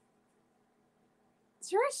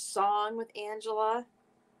 Is there a song with Angela?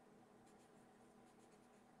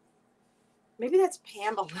 Maybe that's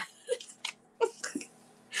Pamela.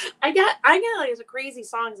 I got like some crazy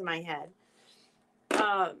songs in my head.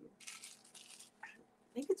 I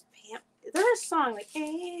think it's Pam. Is there a song like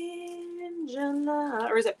Angela,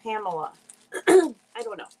 or is it Pamela? I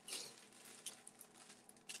don't know.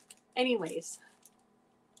 Anyways,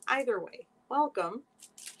 either way, welcome.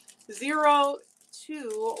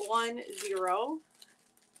 0210.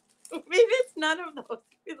 Maybe it's none of those.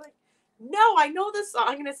 Be like, no, I know the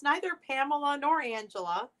song, and it's neither Pamela nor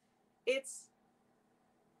Angela. I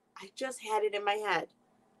just had it in my head.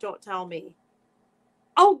 Don't tell me.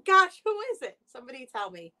 Oh gosh, who is it? Somebody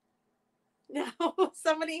tell me. No,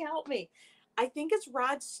 somebody help me. I think it's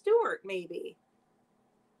Rod Stewart, maybe.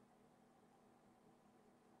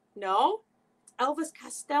 No? Elvis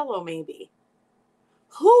Costello, maybe.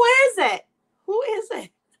 Who is it? Who is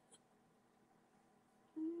it?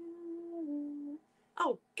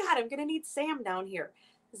 Oh, God, I'm going to need Sam down here.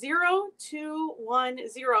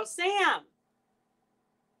 0210. Sam.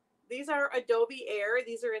 These are Adobe Air.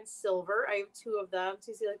 These are in silver. I have two of them.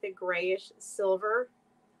 So you see like the grayish silver.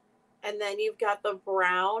 And then you've got the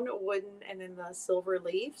brown wooden and then the silver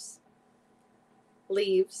leaves.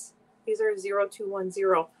 These are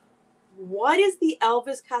 0210. What is the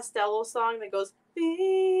Elvis Costello song that goes,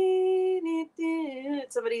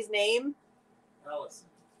 somebody's name? Allison.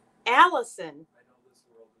 Allison. I know this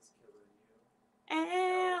world is killing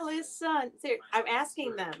you. Allison. I'm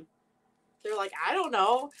asking them. They're like, I don't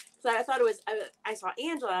know. So I thought it was, I saw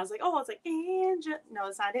Angela. I was like, oh, it's like Angela. No,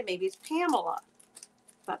 it's not it. Maybe it's Pamela.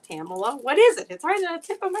 It's not Pamela. What is it? It's right on the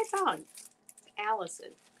tip of my tongue. Allison.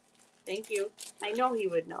 Thank you. I know he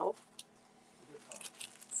would know.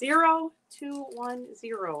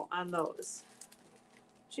 0210 on those.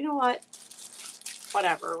 But you know what?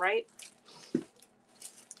 Whatever, right?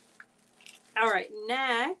 All right,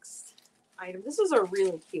 next item. This is a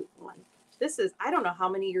really cute one. This is, I don't know how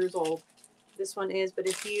many years old this one is, but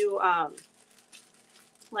if you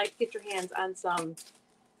like get your hands on some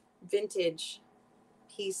vintage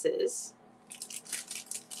pieces,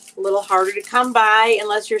 a little harder to come by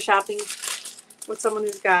unless you're shopping with someone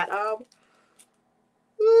who's got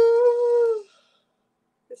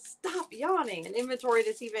stop yawning, an inventory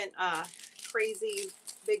that's even crazy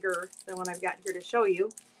bigger than what I've got here to show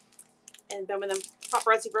you. And been with them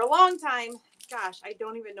paparazzi for a long time. Gosh, I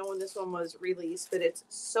don't even know when this one was released, but it's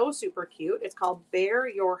so super cute. It's called Bare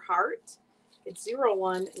Your Heart. It's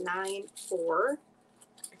 0194.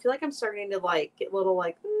 I feel like I'm starting to like get a little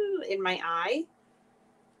like in my eye.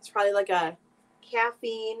 It's probably like a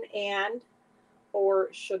caffeine and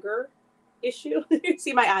or sugar issue. You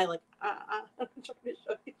see my eye like, I'm trying to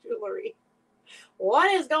show you jewelry. What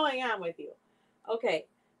is going on with you? Okay,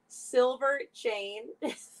 silver chain.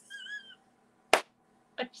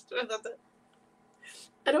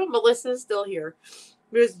 I know Melissa's still here.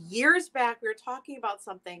 Because years back we were talking about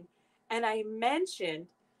something and I mentioned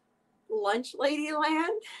Lunch Lady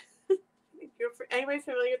Land. Anybody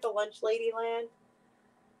familiar with the Lunch Lady Land?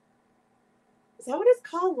 Is that what it's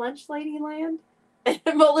called? Lunch Lady Land? And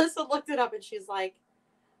Melissa looked it up and she's like,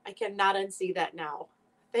 I cannot unsee that now.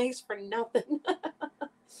 Thanks for nothing.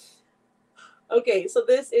 Okay, so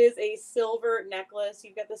this is a silver necklace.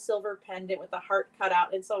 You've got the silver pendant with the heart cut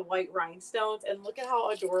out and some white rhinestones. And look at how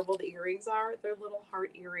adorable the earrings are. They're little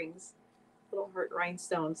heart earrings, little heart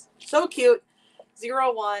rhinestones. So cute.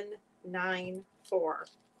 0194.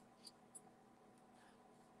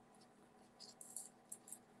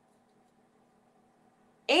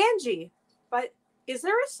 Angie. But is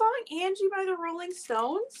there a song Angie by the Rolling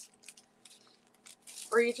Stones?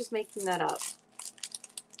 Or are you just making that up?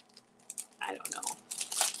 I don't know.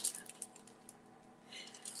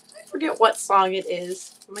 I forget what song it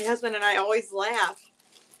is. My husband and I always laugh.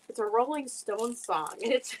 It's a Rolling Stones song.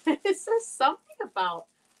 And it says something about,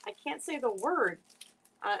 I can't say the word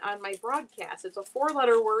on my broadcast. It's a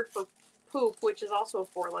 4-letter word for poop, which is also a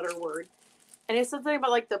 4-letter word. And it's something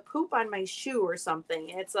about like the poop on my shoe or something.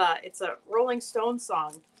 It's a Rolling Stones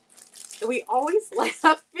song. And we always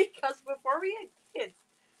laugh because before we had kids,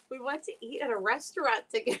 we went to eat at a restaurant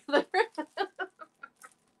together. My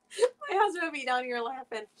husband would be down here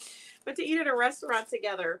laughing. Went to eat at a restaurant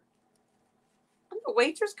together. And the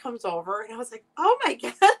waitress comes over and I was like, oh my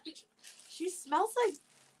gosh, something smells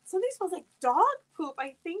like dog poop.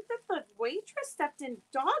 I think that the waitress stepped in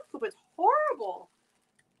dog poop. It's horrible.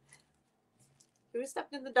 Who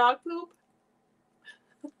stepped in the dog poop?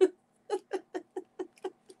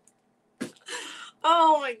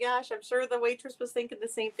 Oh my gosh, I'm sure the waitress was thinking the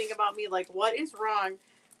same thing about me. Like, what is wrong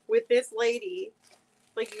with this lady?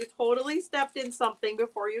 Like, you totally stepped in something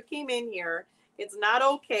before you came in here. It's not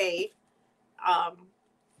okay.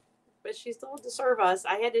 But she still had to serve us.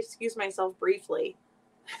 I had to excuse myself briefly.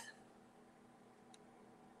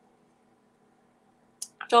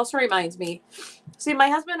 Which also reminds me, see, my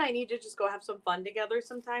husband and I need to just go have some fun together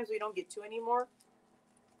sometimes. We don't get to anymore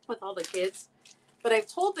with all the kids. But I've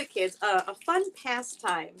told the kids a fun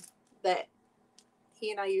pastime that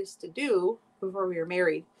he and I used to do before we were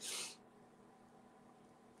married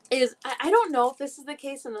is, I don't know if this is the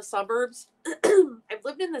case in the suburbs. I've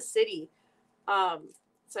lived in the city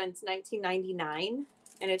since 1999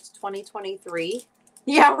 and it's 2023.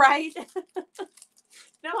 Yeah, right.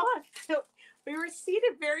 No, we were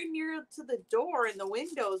seated very near to the door and the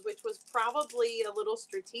windows, which was probably a little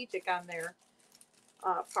strategic on their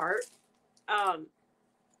part.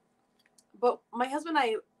 But my husband and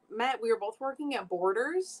I met. We were both working at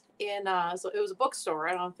Borders in so it was a bookstore.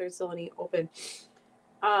 I don't know if there's still any open.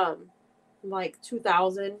 Like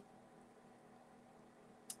 2000,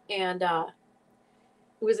 and it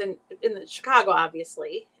was in the Chicago,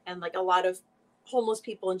 obviously, and like a lot of homeless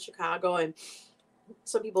people in Chicago, and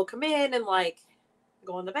some people come in and like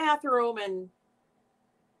go in the bathroom and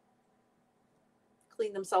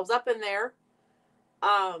clean themselves up in there.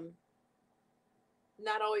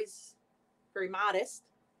 Not always very modest.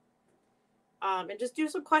 And just do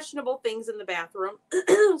some questionable things in the bathroom.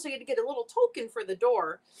 So you had to get a little token for the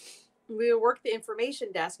door. We would work the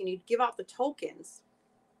information desk and you'd give out the tokens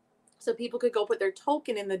so people could go put their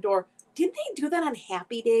token in the door. Didn't they do that on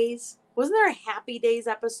Happy Days? Wasn't there a Happy Days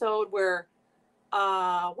episode where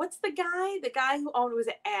what's the guy? The guy who owned, was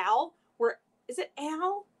it Al? Where is it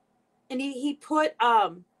Al? And he put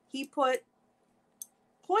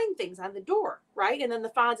coin things on the door, right? And then the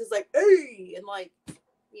Fonz is like, hey, and like,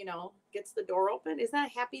 you know, gets the door open. Isn't that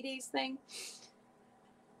a Happy Days thing?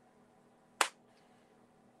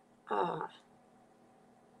 What was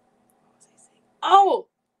I saying? Oh,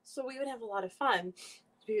 so we would have a lot of fun.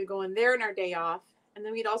 We would go in there on our day off, and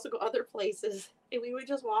then we'd also go other places, and we would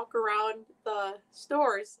just walk around the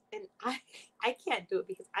stores. And I can't do it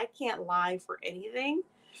because I can't lie for anything,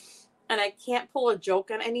 and I can't pull a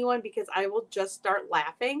joke on anyone because I will just start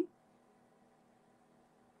laughing.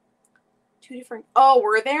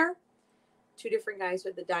 Were there? Two different guys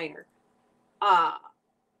with the diner.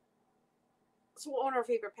 So one of our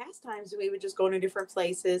favorite pastimes, we would just go to different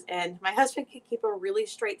places, and my husband could keep a really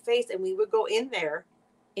straight face, and we would go in there,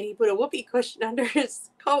 and he put a whoopee cushion under his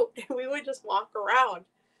coat, and we would just walk around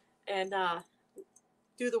and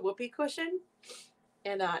do the whoopee cushion,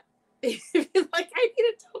 and like, I need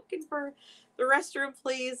a token for the restroom,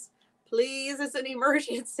 please, it's an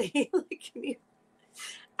emergency. Like,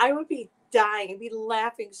 I would be dying. I'd be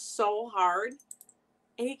laughing so hard,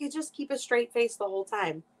 and he could just keep a straight face the whole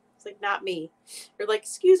time. It's like, not me. You're like,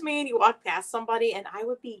 excuse me, and you walk past somebody, and I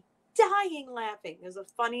would be dying laughing. It was the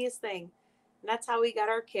funniest thing. And that's how we got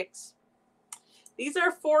our kicks. These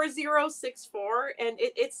are 4064, and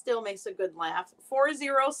it still makes a good laugh.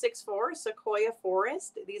 4064 Sequoia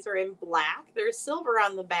Forest. These are in black. There's silver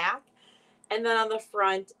on the back, and then on the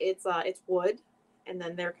front, it's wood, and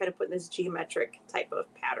then they're kind of putting this geometric type of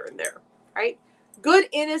pattern there, right? Good,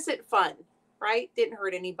 innocent fun, right? Didn't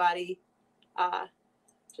hurt anybody.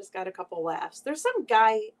 Just got a couple laughs. There's some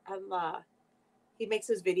guy he makes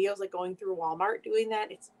his videos like going through Walmart doing that.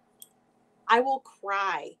 I will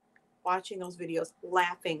cry watching those videos,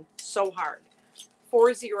 laughing so hard.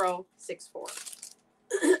 4064.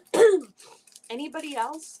 Anybody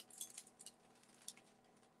else?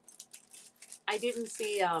 I didn't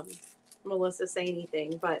see Melissa say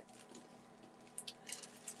anything, but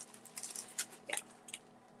yeah.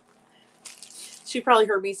 She probably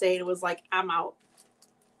heard me say it. It was like, I'm out.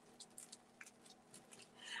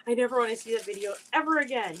 I never want to see that video ever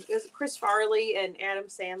again. It was Chris Farley and Adam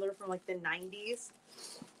Sandler from like the 90s.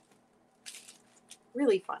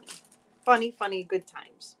 Really funny. Funny, good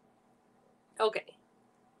times. Okay.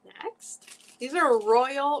 Next. These are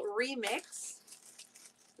Royal Remix.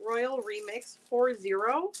 Royal Remix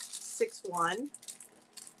 4061.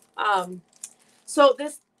 So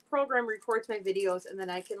this program records my videos and then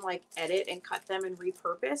I can like edit and cut them and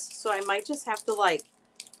repurpose. So I might just have to like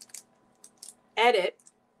edit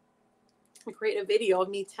and create a video of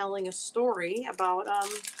me telling a story about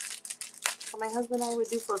what my husband and I would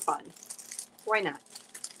do for fun. Why not?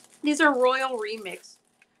 These are Royal Remix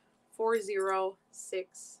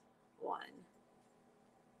 4061.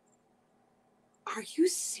 Are you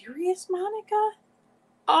serious, Monica?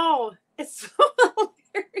 Oh, it's so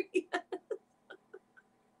hilarious.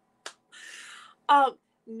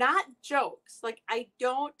 Not jokes. Like, I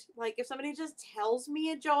don't, like, if somebody just tells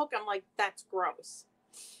me a joke, I'm like, that's gross.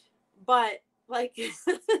 But, like,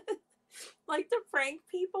 like to prank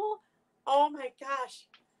people, oh my gosh,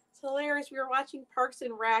 it's hilarious. We were watching Parks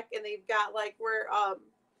and Rec, and they've got, like, where,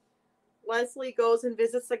 Leslie goes and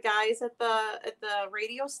visits the guys at the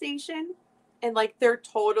radio station, and, like, they're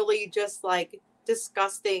totally just, like,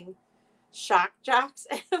 disgusting shock jocks.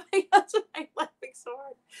 And my husband and I laughing so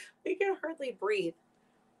hard. We can hardly breathe.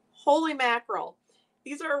 Holy mackerel.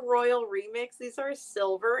 These are Royal Remix. These are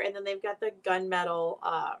silver, and then they've got the gunmetal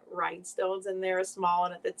rhinestones in there, a small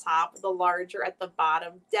one at the top, the larger at the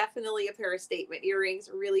bottom. Definitely a pair of statement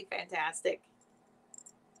earrings. Really fantastic.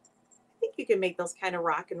 I think you can make those kind of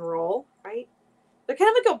rock and roll, right? They're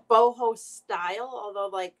kind of like a boho style, although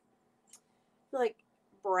like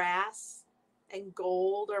brass and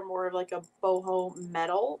gold are more of like a boho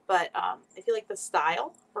metal. But I feel like the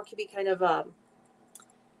style, or it could be kind of I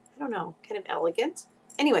don't know, kind of elegant.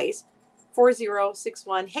 Anyways,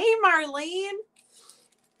 4061. Hey, Marlene.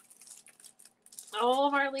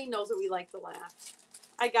 Oh, Marlene knows that we like to laugh.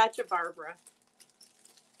 I got you, Barbara.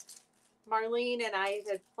 Marlene and I have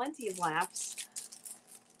had plenty of laughs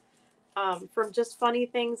from just funny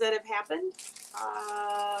things that have happened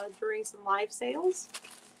during some live sales.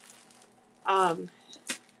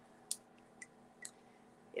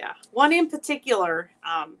 Yeah, one in particular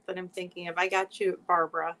that I'm thinking of. I got you,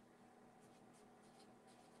 Barbara.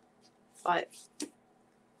 But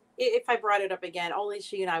if I brought it up again, only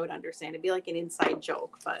she and I would understand. It'd be like an inside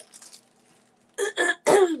joke, but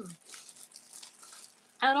I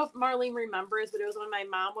don't know if Marlene remembers, but it was when my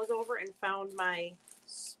mom was over and found my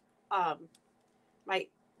my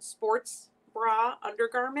sports bra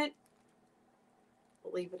undergarment.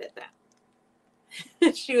 We'll leave it at that.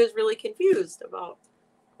 She was really confused about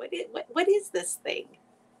what is this thing?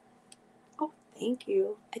 Oh, thank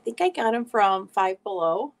you. I think I got them from Five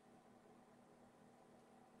Below.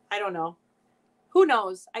 I don't know. Who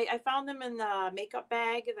knows? I found them in the makeup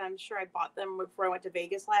bag, and I'm sure I bought them before I went to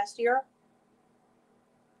Vegas last year.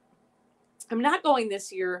 I'm not going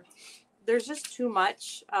this year. There's just too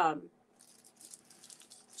much to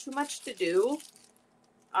do.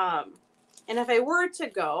 And if I were to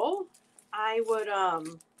go, I would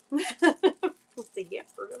let's see, yeah,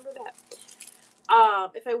 remember that.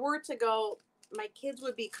 If I were to go, my kids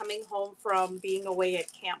would be coming home from being away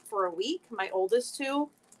at camp for a week. My oldest two,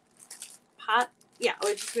 it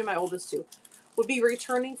would just be my oldest two, would be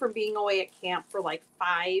returning from being away at camp for like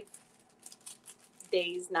 5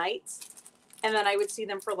 days, nights. And then I would see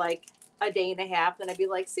them for like a day and a half. Then I'd be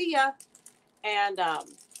like, see ya. And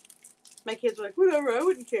my kids were like, whatever, I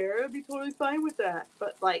wouldn't care. I'd be totally fine with that.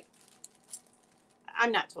 But like,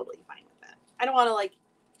 I'm not totally fine with that. I don't want to like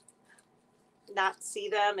not see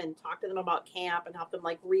them and talk to them about camp and help them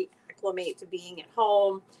like reacclimate to being at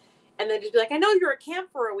home. And then just be like, I know you're at camp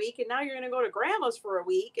for a week and now you're going to go to grandma's for a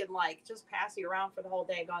week and like just pass you around for the whole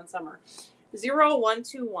day gone summer.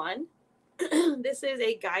 0121. This is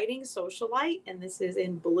a guiding socialite, and this is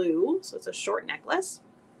in blue. So it's a short necklace.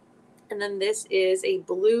 And then this is a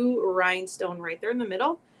blue rhinestone right there in the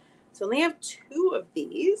middle. So I only have 2 of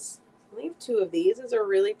these. These are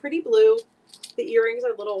really pretty blue. The earrings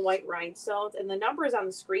are little white rhinestones, and the number is on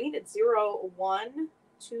the screen. It's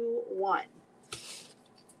 0121.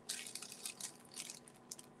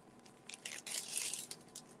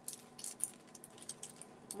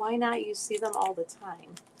 Why not? You see them all the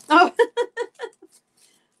time. Oh,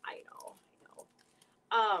 I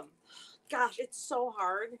know. Gosh, it's so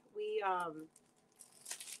hard. We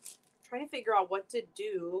trying to figure out what to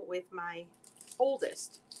do with my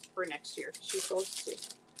oldest for next year. She's supposed to.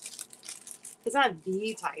 It's not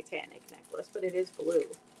the Titanic necklace, but it is blue.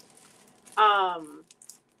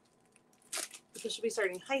 Because she'll be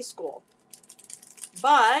starting high school.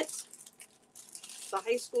 But the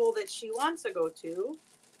high school that she wants to go to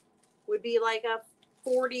would be like a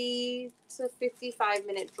 40 to 55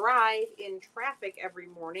 minute drive in traffic every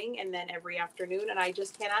morning and then every afternoon. And I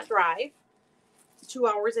just cannot drive 2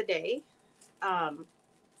 hours a day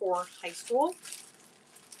for high school.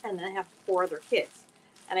 And then I have 4 other kids.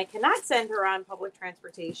 And I cannot send her on public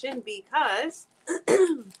transportation because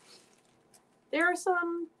there are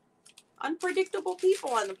some unpredictable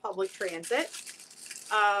people on the public transit.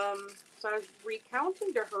 So I was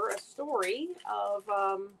recounting to her a story of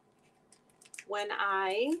when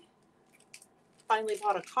I finally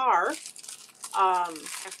bought a car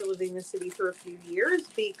after living in the city for a few years,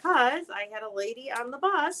 because I had a lady on the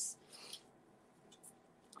bus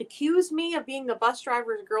accuse me of being the bus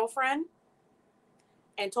driver's girlfriend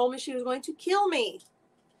and told me she was going to kill me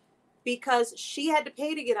because she had to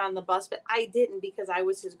pay to get on the bus, but I didn't because I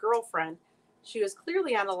was his girlfriend. She was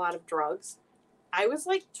clearly on a lot of drugs. I was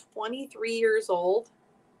like 23 years old.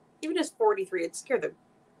 Even as 43, it scared the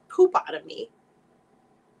poop out of me.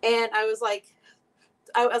 And I was like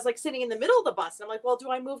sitting in the middle of the bus. And I'm like, well,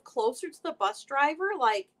 do I move closer to the bus driver?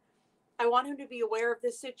 Like, I want him to be aware of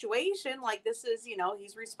this situation. Like, this is,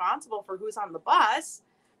 he's responsible for who's on the bus.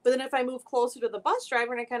 But then if I move closer to the bus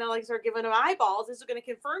driver and I kind of like start giving him eyeballs, this is going to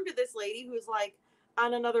confirm to this lady who's like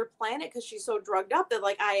on another planet because she's so drugged up that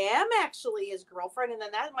like I am actually his girlfriend. And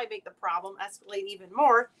then that might make the problem escalate even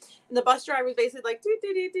more. And the bus driver was basically like,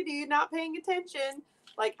 not paying attention.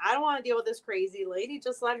 Like, I don't want to deal with this crazy lady.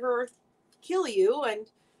 Just let her kill you and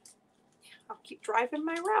I'll keep driving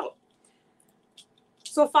my route.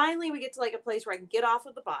 So finally we get to like a place where I can get off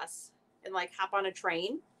of the bus and like hop on a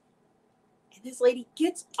train. And this lady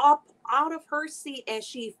gets up out of her seat and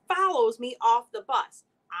she follows me off the bus.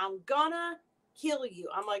 I'm gonna kill you.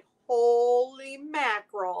 I'm like, holy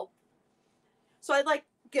mackerel. So I like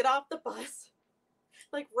get off the bus,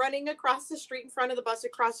 like running across the street in front of the bus,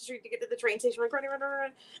 across the street to get to the train station, like running.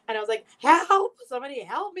 And I was like, help, somebody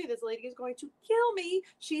help me. This lady is going to kill me.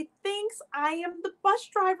 She thinks I am the bus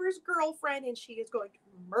driver's girlfriend and she is going to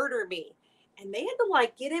murder me. And they had to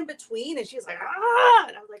like get in between and she's like, ah,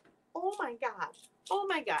 and I was like, oh my God.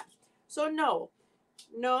 So no,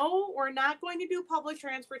 we're not going to do public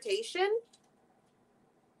transportation.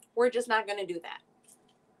 We're just not going to do that.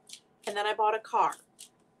 And then I bought a car.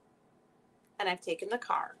 And I've taken the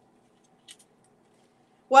car.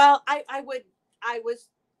 Well, I was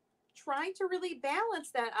trying to really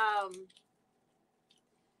balance that.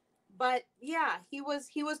 But yeah, he was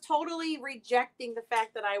totally rejecting the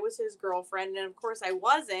fact that I was his girlfriend. And of course I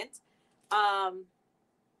wasn't.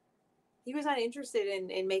 He was not interested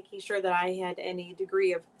in making sure that I had any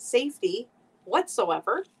degree of safety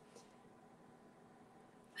whatsoever.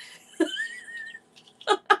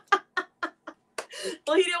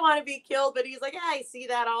 Well, he didn't want to be killed, but he's like, yeah, I see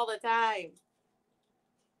that all the time.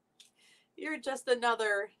 You're just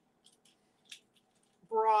another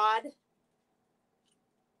broad.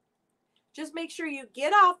 Just make sure you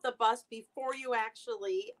get off the bus before you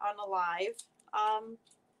actually unalive.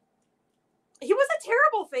 He was a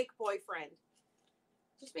terrible fake boyfriend.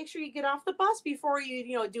 Just make sure you get off the bus before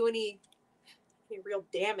you do any real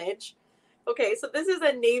damage. Okay, so this is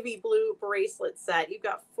a navy blue bracelet set. You've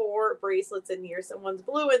got 4 bracelets in here. So one's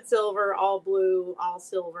blue and silver, all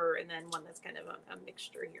silver, and then one that's kind of a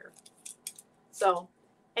mixture here. So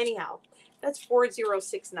anyhow, that's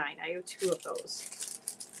 4069. I owe 2 of those.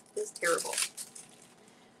 It's terrible.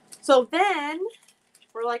 So then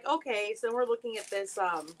we're like, okay, so we're looking at this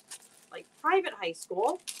like private high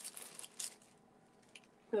school.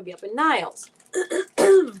 It'll be up in Niles.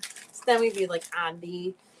 So then we'd be like on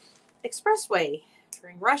the expressway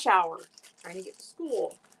during rush hour, trying to get to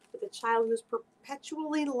school with a child who's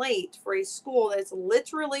perpetually late for a school that's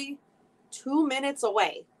literally 2 minutes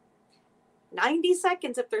away. 90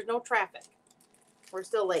 seconds if there's no traffic. We're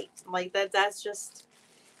still late. I'm like, that's just...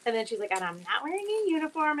 And then she's like, and I'm not wearing a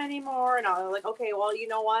uniform anymore. And I'm like, okay, well, you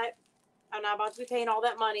know what? I'm not about to be paying all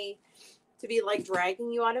that money to be like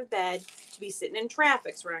dragging you out of bed to be sitting in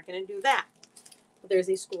traffic. So we're not going to do that. But there's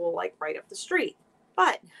a school like right up the street.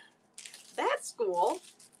 But that school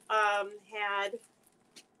had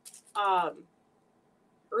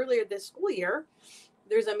earlier this school year,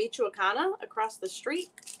 there's a Michoacana across the street.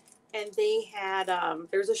 And they had,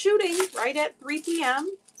 there's a shooting right at 3 p.m.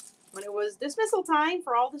 when it was dismissal time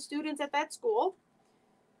for all the students at that school.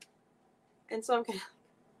 And so I'm kind of,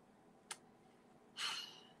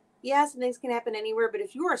 yes, things can happen anywhere, but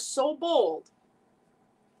if you are so bold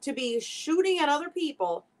to be shooting at other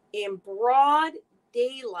people in broad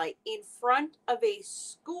daylight in front of a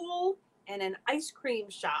school and an ice cream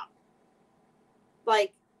shop,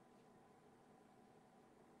 like,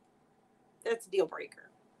 that's a deal breaker.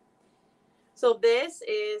 So this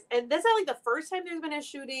is, and that's not like the first time there's been a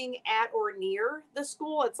shooting at or near the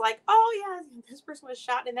school. It's like, oh yeah, this person was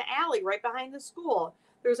shot in the alley right behind the school.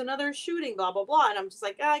 There's another shooting, blah, blah, blah. And I'm just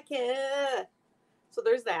like, I can't. So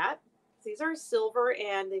there's that. These are silver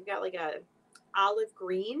and they've got like a olive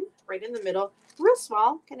green right in the middle. Real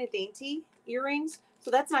small, kind of dainty earrings.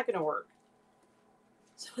 So that's not going to work.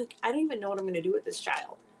 So like, I don't even know what I'm going to do with this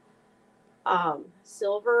child.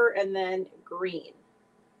 Silver and then green.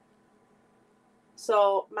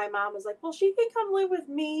 So my mom was like, well, she can come live with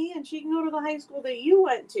me and she can go to the high school that you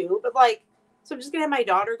went to. But like, so I'm just going to have my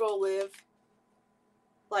daughter go live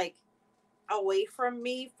like away from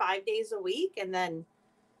me 5 days a week. And then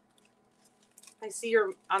I see her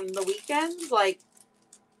on the weekends. Like,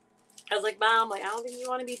 I was like, Mom, like, I don't think you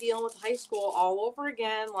want to be dealing with high school all over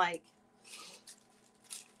again. Like,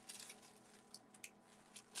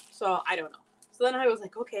 so I don't know. So then I was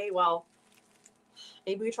like, okay, well,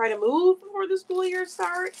 maybe we try to move before the school year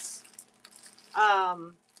starts.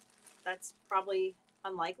 That's probably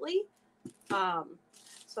unlikely. So I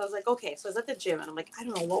was like, okay. So I was at the gym and I'm like, I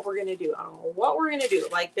don't know what we're going to do. I don't know what we're going to do.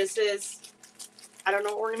 Like, I don't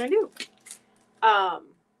know what we're going to do. So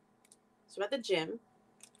I'm at the gym.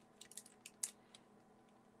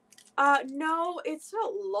 No, it's a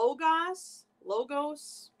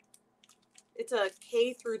Logos. It's a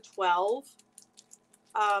K through 12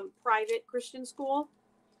 private Christian school.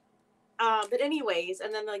 But anyways,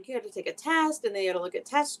 and then like you have to take a test and they had to look at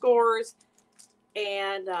test scores,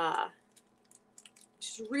 and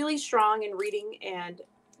she's really strong in reading and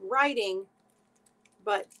writing,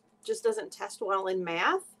 but just doesn't test well in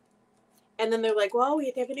math. And then they're like, well, we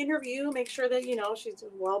have to have an interview, make sure that, she's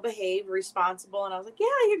well behaved, responsible. And I was like, yeah,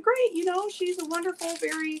 you're great. She's a wonderful,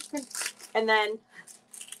 and then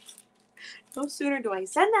no sooner do I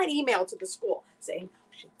send that email to the school saying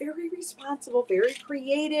she's very responsible, very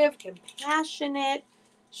creative, compassionate.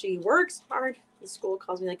 She works hard. The school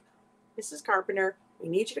calls me like, Mrs. Carpenter, we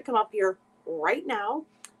need you to come up here right now.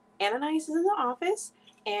 Ananias is in the office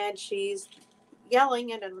and she's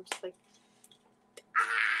yelling, and I'm just like, ah!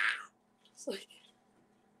 It's like,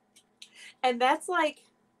 and that's like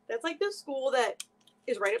the school that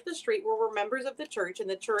is right up the street where we're members of the church, and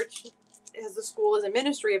the church has the school as a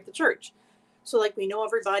ministry of the church. So like we know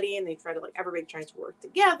everybody, and they try to like everybody tries to work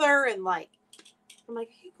together, and like I'm like,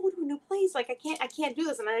 hey, go to a new place. Like I can't do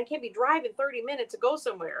this, and I can't be driving 30 minutes to go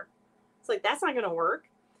somewhere. It's like that's not gonna work.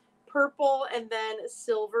 Purple and then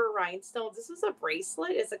silver rhinestones. This is a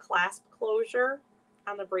bracelet. It's a clasp closure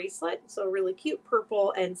on the bracelet. So really cute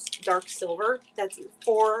purple and dark silver. That's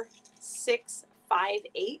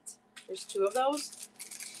 4658. There's 2 of those.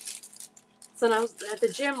 So then I was at the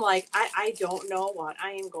gym like, I don't know what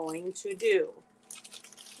I am going to do.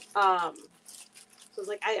 So I was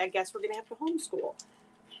like, I guess we're going to have to homeschool.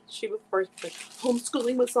 She, of course, like,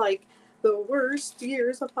 homeschooling was like the worst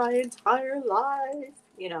years of my entire life,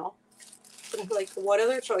 But I'm like, what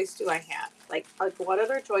other choice do I have? Like what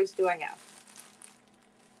other choice do I have?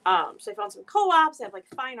 So I found some co-ops that have like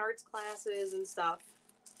fine arts classes and stuff.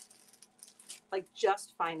 Like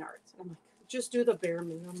just fine arts. And I'm like, just do the bare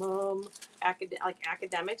minimum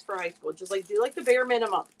academics for high school. Just like do like the bare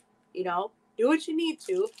minimum, do what you need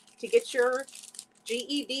to get your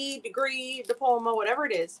GED, degree, diploma, whatever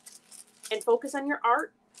it is, and focus on your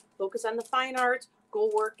art, focus on the fine arts. Go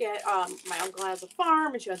work at, my uncle has a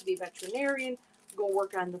farm and she wants to be a veterinarian. Go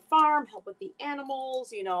work on the farm, help with the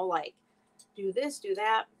animals, like do this, do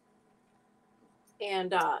that.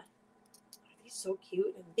 And these so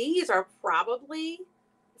cute. And these are probably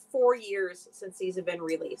 4 years since these have been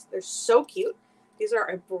released. They're so cute. These are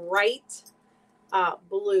a bright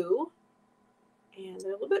blue, and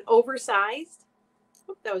they're a little bit oversized.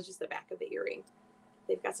 Oh, that was just the back of the earring.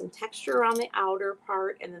 They've got some texture on the outer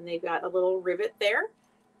part, and then they've got a little rivet there.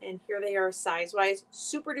 And here they are size-wise.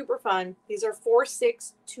 Super duper fun. These are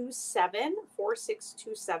 4627.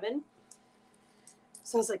 4627.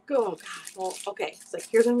 So I was like, oh, God. Well, okay. It's like,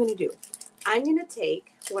 here's what I'm going to do. I'm going to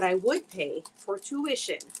take what I would pay for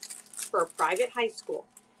tuition for a private high school.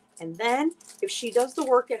 And then if she does the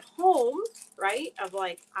work at home, right, of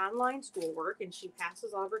like online schoolwork, and she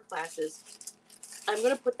passes all of her classes, I'm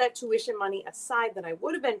going to put that tuition money aside that I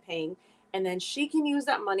would have been paying, and then she can use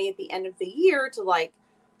that money at the end of the year to like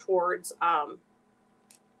towards, I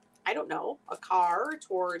don't know, a car,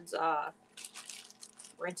 towards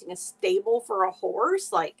renting a stable for a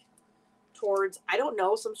horse, like towards, I don't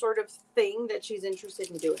know, some sort of thing that she's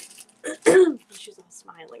interested in doing. She's all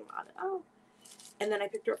smiling about it. Oh. And then I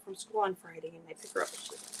picked her up from school on Friday, and I picked her up, and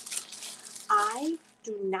she's like, I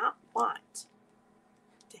do not want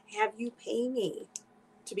to have you pay me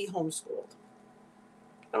to be homeschooled.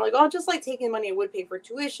 I'm like, oh, just like taking money I would pay for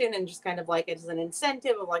tuition, and just kind of like as an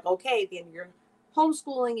incentive of like, okay, at the end of your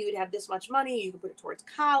homeschooling, you'd have this much money. You can put it towards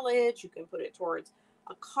college. You can put it towards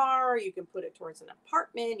a car. You can put it towards an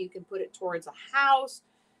apartment. You can put it towards a house.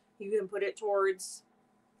 You can put it towards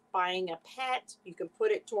buying a pet. You can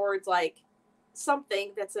put it towards like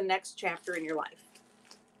something that's the next chapter in your life.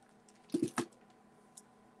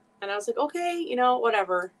 And I was like, okay,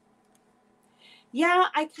 whatever. Yeah,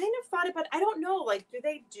 I kind of thought about, I don't know, like, do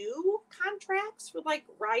they do contracts for like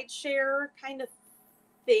rideshare kind of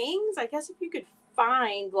things? I guess if you could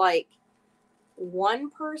find like one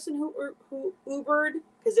person who Ubered,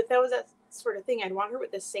 because if that was that sort of thing, I'd want her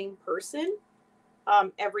with the same person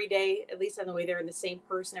every day, at least on the way there, and the same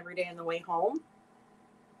person every day on the way home.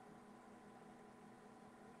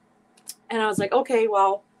 And I was like, okay,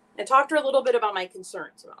 well, and talked to her a little bit about my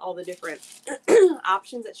concerns, about all the different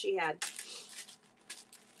options that she had.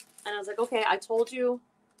 And I was like, okay, I told you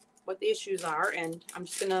what the issues are, and I'm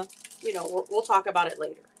just gonna, we'll talk about it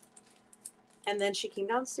later. And then she came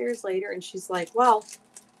downstairs later, and she's like, well,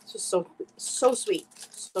 it's just so sweet.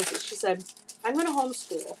 So sweet. She said, I'm gonna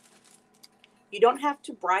homeschool. You don't have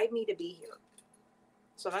to bribe me to be here.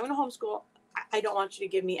 So if I'm gonna homeschool, I don't want you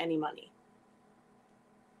to give me any money.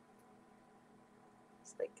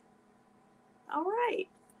 It's like, all right.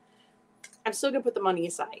 I'm still gonna put the money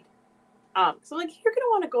aside. So I'm like, you're gonna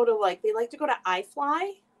want to go to they like to go to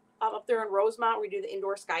iFly up there in Rosemont. We do the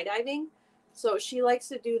indoor skydiving. So she likes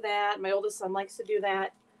to do that. My oldest son likes to do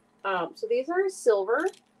that. So these are silver.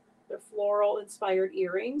 They're floral inspired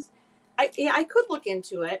earrings. I could look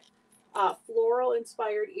into it. Floral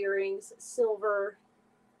inspired earrings, silver.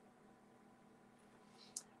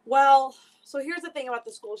 Well, so here's the thing about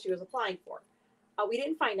the school she was applying for. We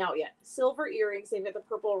didn't find out yet. Silver earrings. They've got the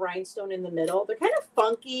purple rhinestone in the middle. They're kind of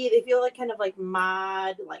funky. They feel like kind of like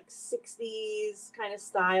mod, like 60s kind of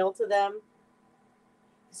style to them.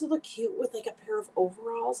 These would look cute with like a pair of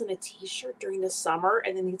overalls and a t-shirt during the summer.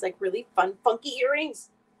 And then these like really fun, funky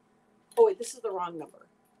earrings. Oh, wait, this is the wrong number.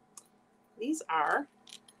 These are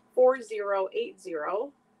 4080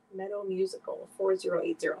 Meadow Musical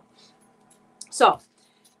 4080. So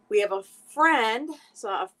we have a friend, so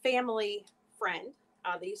a family friend.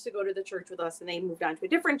 They used to go to the church with us, and they moved on to a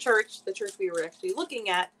different church, the church we were actually looking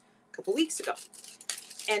at a couple weeks ago.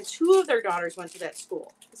 And two of their daughters went to that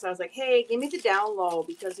school. So I was like, hey, give me the down low,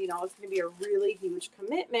 because, it's going to be a really huge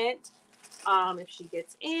commitment. If she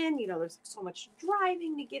gets in, there's so much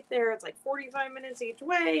driving to get there. It's like 45 minutes each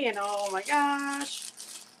way, and oh my gosh.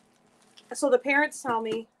 So the parents tell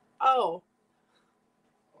me, oh,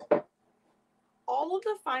 all of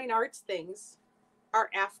the fine arts things are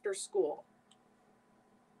after school.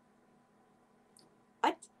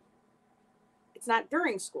 What? It's not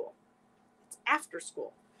during school. It's after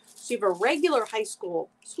school. So you have a regular high school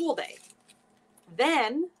day.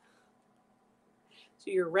 Then, so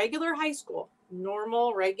your regular high school,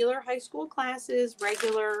 normal, regular high school classes,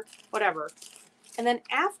 regular, whatever. And then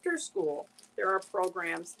after school, there are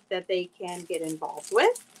programs that they can get involved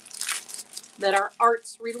with that are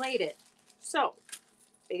arts related. So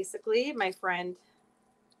basically, my friend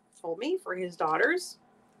told me for his daughters,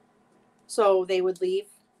 so they would leave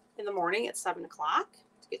in the morning at 7 o'clock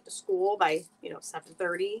to get to school by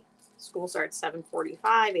 7:30. School starts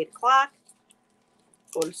 7:45, 8 o'clock.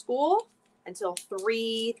 Go to school until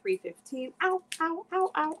 3:15. Ow, ow,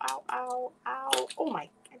 ow, ow, ow, ow, ow. Oh my,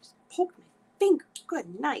 I just poked my finger.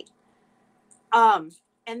 Good night.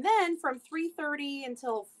 And then from 3:30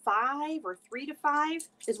 until 5 or 3 to 5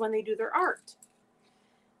 is when they do their art.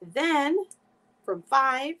 Then from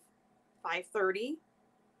 5:30,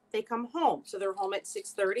 they come home. So they're home at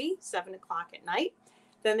 6:30, 7 o'clock at night.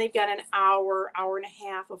 Then they've got an hour and a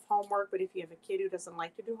half of homework. But if you have a kid who doesn't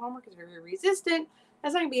like to do homework, is very resistant,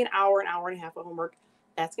 that's not going to be an hour and a half of homework.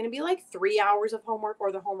 That's going to be like 3 hours of homework,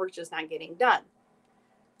 or the homework's just not getting done.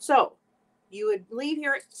 So you would leave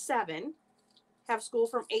here at 7, have school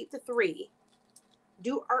from 8 to 3,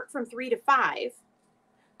 do art from 3 to 5,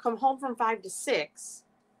 come home from 5 to 6,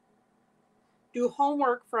 do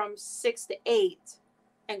homework from 6 to 8,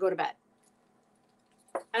 and go to bed.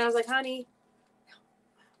 And I was like, honey,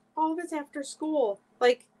 all of it's after school.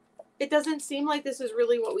 Like, it doesn't seem like this is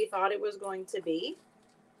really what we thought it was going to be.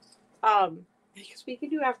 Because we could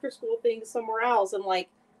do after school things somewhere else and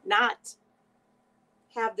not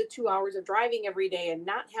have the 2 hours of driving every day and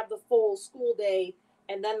not have the full school day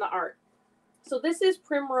and then the art. So this is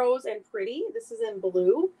Primrose and Pretty. This is in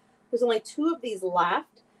blue. There's only 2 of these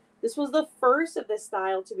left. This was the first of this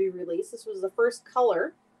style to be released. This was the first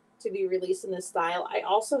color to be released in this style. I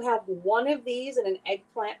also have one of these in an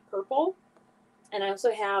eggplant purple. And I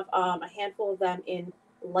also have a handful of them in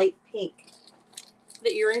light pink.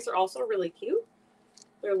 The earrings are also really cute.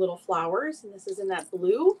 They're little flowers. And this is in that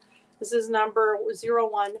blue. This is number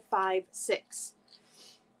 0156.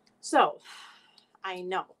 So, I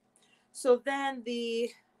know. So then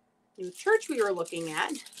the new church we were looking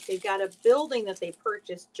at, they've got a building that they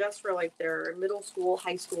purchased just for their middle school,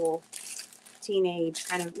 high school, teenage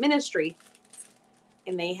kind of ministry.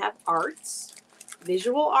 And they have arts,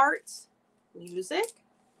 visual arts, music,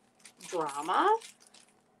 drama,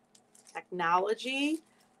 technology,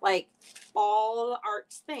 all the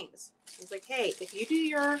arts things. It's like, hey, if you do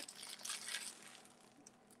your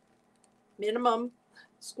minimum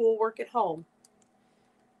schoolwork at home,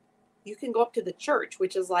 you can go up to the church,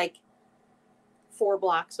 which is 4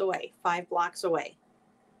 blocks away, 5 blocks away.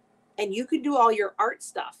 And you could do all your art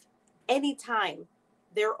stuff anytime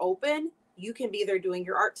they're open, you can be there doing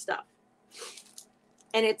your art stuff.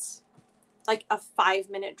 And it's like a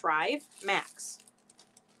 5-minute drive max.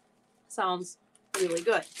 Sounds really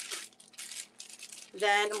good.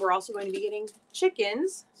 Then we're also going to be getting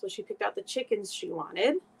chickens. So she picked out the chickens she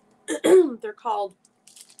wanted. They're called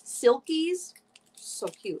Silkies. So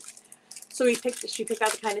cute. So she picked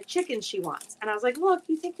out the kind of chicken she wants. And I was like, look,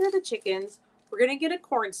 you take care of the chickens. We're going to get a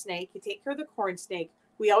corn snake. You take care of the corn snake.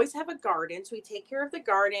 We always have a garden. So we take care of the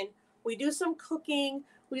garden. We do some cooking.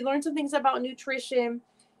 We learn some things about nutrition.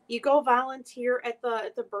 You go volunteer at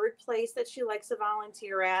the bird place that she likes to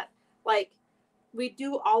volunteer at. Like, we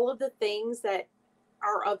do all of the things that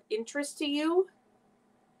are of interest to you.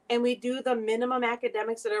 And we do the minimum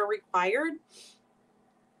academics that are required.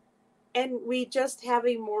 And we just have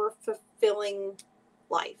a more fulfilling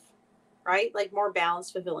life, right? Like more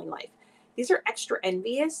balanced, fulfilling life. These are extra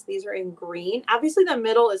envious. These are in green. Obviously, the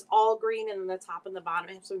middle is all green, and the top and the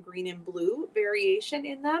bottom have some green and blue variation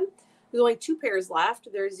in them. There's only 2 pairs left.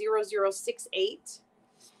 They're 0068.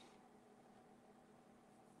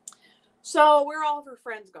 So where are all of her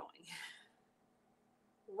friends going?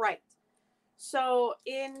 Right. So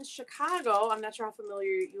in Chicago, I'm not sure how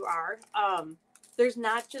familiar you are. There's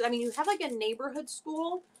not just, I mean, you have like a neighborhood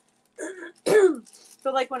school.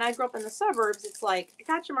 But like when I grew up in the suburbs, it's like, I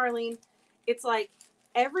got you, Marlene. It's like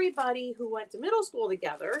everybody who went to middle school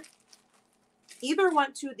together either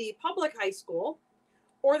went to the public high school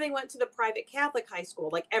or they went to the private Catholic high school.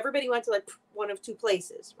 Like everybody went to like one of 2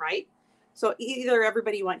 places, right? So either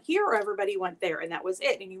everybody went here or everybody went there, and that was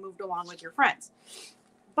it. And you moved along with your friends.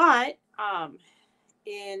 But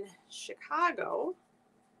in Chicago,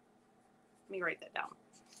 let me write that down.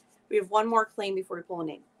 We have one more claim before we pull a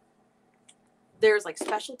name. There's like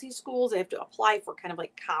specialty schools. They have to apply for kind of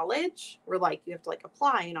like college, where like you have to like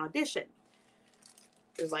apply and audition.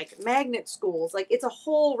 There's like magnet schools. Like it's a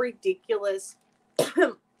whole ridiculous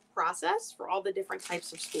process for all the different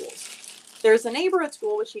types of schools. There's a neighborhood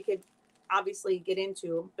school, which you could obviously get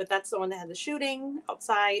into, but that's the one that had the shooting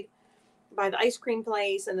outside by the ice cream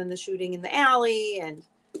place, and then the shooting in the alley. And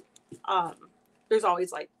there's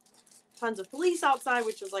always like tons of police outside,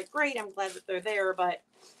 which is like great. I'm glad that they're there, but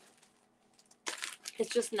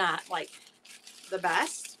it's just not like the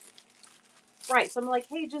best. Right. So I'm like,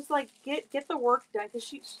 hey, just like get the work done, because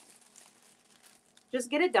she's just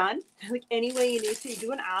get it done like any way you need to.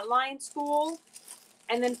 Do an online school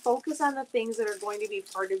and then focus on the things that are going to be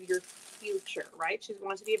part of your future, right? She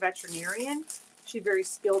wants to be a veterinarian. She's very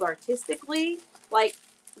skilled artistically. Like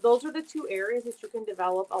those are the 2 areas that you can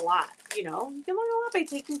develop a lot. You know, you can learn a lot by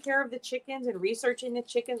taking care of the chickens and researching the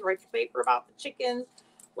chickens, write a paper about the chickens.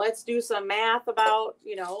 Let's do some math about,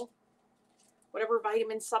 you know, whatever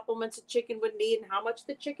vitamin supplements a chicken would need and how much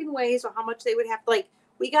the chicken weighs or how much they would have. Like,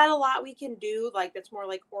 we got a lot we can do, like, that's more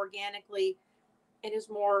like organically and is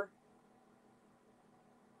more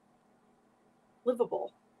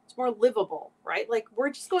livable. It's more livable, right? Like,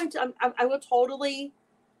 we're just going to, I will totally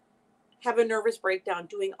have a nervous breakdown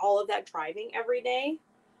doing all of that driving every day.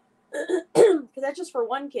 Because that's just for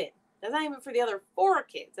one kid. That's not even for the other 4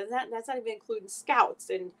 kids. That's not even including scouts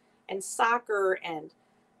and soccer and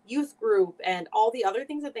youth group and all the other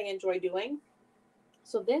things that they enjoy doing.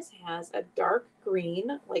 So this has a dark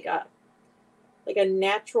green, like a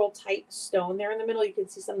natural type stone there in the middle. You can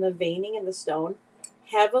see some of the veining in the stone.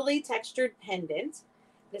 Heavily textured pendant.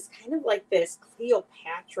 It's kind of like this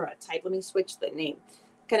Cleopatra type. Let me switch the name.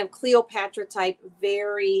 Kind of Cleopatra type,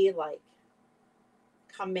 very like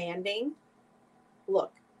commanding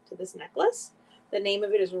look to this necklace. The name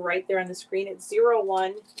of it is right there on the screen. It's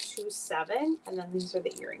 0127, and then these are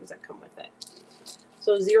the earrings that come with it.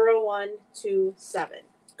 So 0127.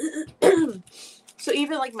 So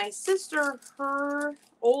even like my sister, her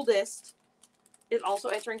oldest is also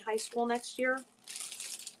entering high school next year,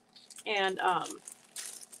 and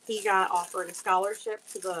he got offered a scholarship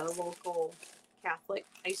to the local Catholic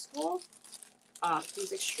high school.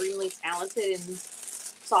 He's extremely talented in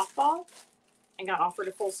softball and got offered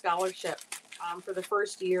a full scholarship for the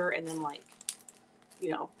first year, and then like,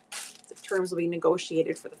 you know, the terms will be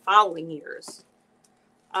negotiated for the following years.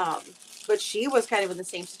 But she was kind of in the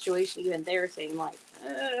same situation even there, saying like,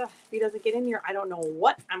 if he doesn't get in here, I don't know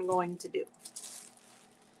what I'm going to do.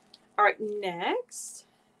 All right, next,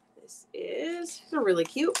 these are really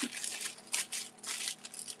cute.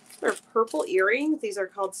 They're purple earrings. These are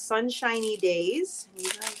called Sunshiny Days.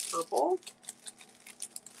 These are in purple.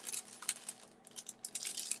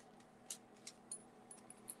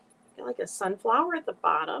 Got like a sunflower at the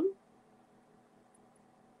bottom.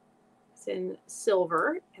 It's in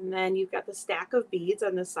silver. And then you've got the stack of beads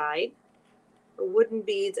on the side. wooden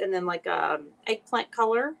beads, and then like a eggplant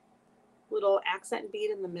color little accent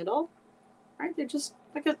bead in the middle. Right? They're just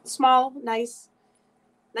like a small, nice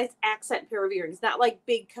accent pair of earrings. Not like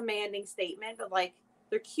big commanding statement, but like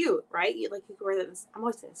they're cute, right? You can wear this. I'm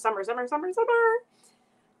always saying summer.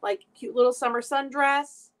 Like cute little summer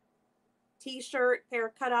sundress, t-shirt, pair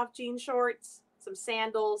of cutoff jean shorts, some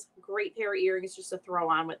sandals, great pair of earrings just to throw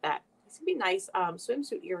on with that. These can be nice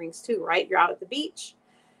swimsuit earrings too, right? You're out at the beach,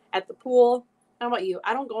 at the pool. How about you?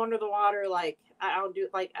 I don't go under the water like I don't do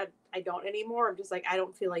like I don't anymore. I'm just like I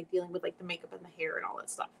don't feel like dealing with like the makeup and the hair and all that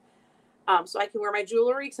stuff. So I can wear my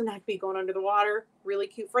jewelry because I'm not gonna be going under the water. Really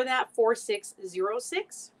cute for that.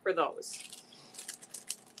 4606 for those.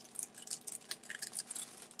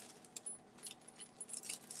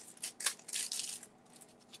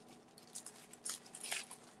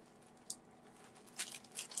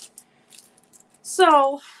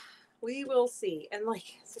 So we will see. And like,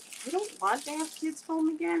 I don't want to have kids home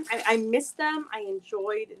again. I miss them. I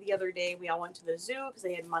enjoyed the other day. We all went to the zoo because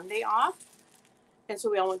they had Monday off. And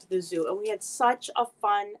so we all went to the zoo and we had such a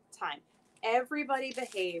fun time. Everybody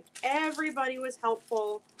behaved. Everybody was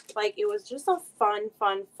helpful. Like it was just a fun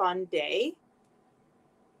day.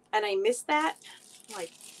 And I miss that.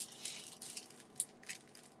 Like,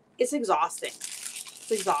 it's exhausting.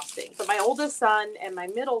 Exhausting. But my oldest son and my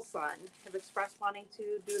middle son have expressed wanting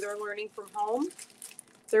to do their learning from home.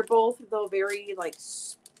 They're both, though, very like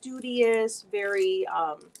studious, very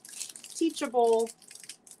teachable.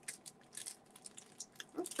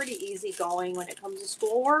 They're pretty easygoing when it comes to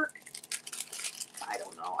schoolwork. I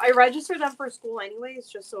don't know. I register them for school anyways,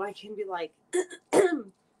 just so I can be like,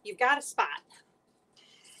 you've got a spot.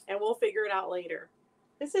 And we'll figure it out later.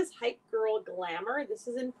 This is Hype Girl Glamour. This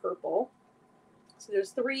is in purple. So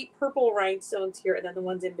there's 3 purple rhinestones here, and then the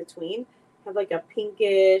ones in between have like a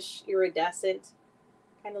pinkish, iridescent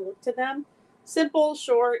kind of look to them. Simple,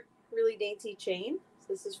 short, really dainty chain.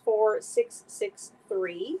 So this is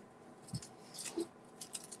 4663.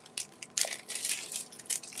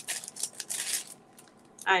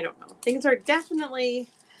 I don't know. Things are definitely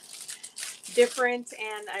different,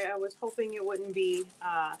 and I was hoping it wouldn't be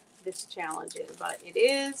this challenging, but it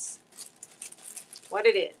is what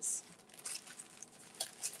it is.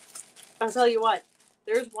 I'll tell you what,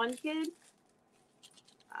 there's one kid,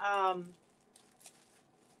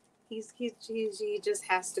 he just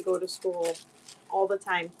has to go to school all the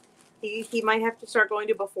time. He might have to start going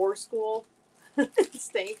to before school,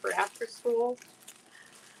 staying for after school.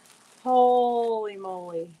 Holy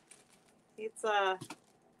moly. It's got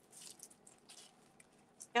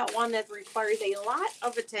one that requires a lot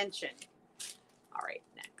of attention. All right,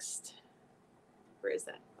 next. Where is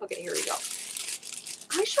that? Okay, here we go.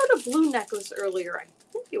 I showed a blue necklace earlier. I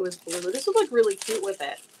think it was blue. This would look really cute with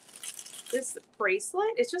it. This bracelet,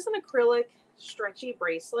 it's just an acrylic stretchy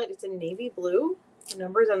bracelet. It's in navy blue. The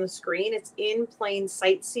number's on the screen. It's in plain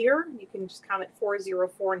sightseer. You can just comment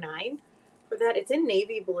 4049 for that. It's in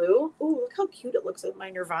navy blue. Ooh, look how cute it looks with my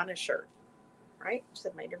Nirvana shirt. Right? Just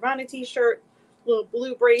have my Nirvana t-shirt, little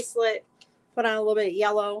blue bracelet, put on a little bit of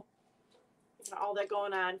yellow. Got all that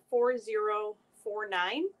going on.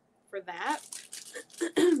 4049 for that.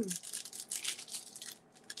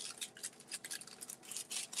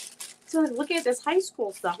 So I'm looking at this high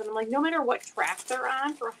school stuff, and I'm like, no matter what track they're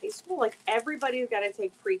on for high school, like everybody's got to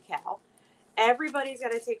take pre-cal. Everybody's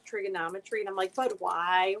got to take trigonometry. And I'm like, but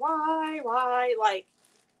why? Like,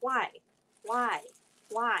 why?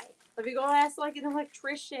 If you go ask like an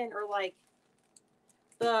electrician or like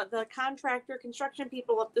the contractor, construction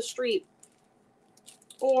people up the street,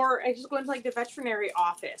 or I just go into like the veterinary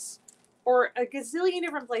office, or a gazillion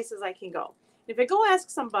different places I can go. If I go ask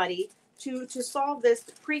somebody to solve this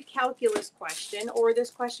pre-calculus question or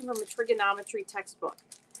this question from a trigonometry textbook,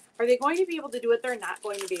 are they going to be able to do it? They're not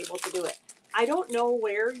going to be able to do it. I don't know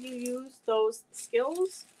where you use those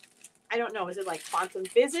skills. I don't know. Is it like quantum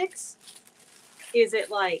physics? Is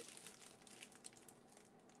it like,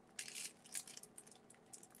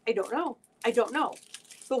 I don't know.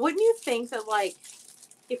 But wouldn't you think that like,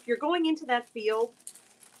 if you're going into that field,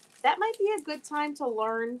 that might be a good time to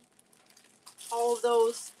learn all of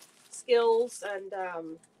those skills and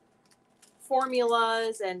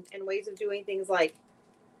formulas and ways of doing things. Like,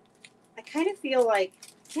 I kind of feel like,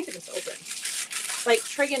 I think it's open, like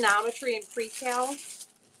trigonometry and pre-cal,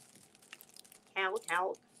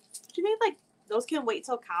 calc. Do you think like those can wait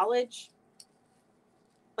till college?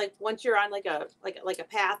 Like once you're on like a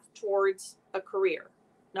path towards a career?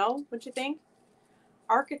 No, wouldn't you think?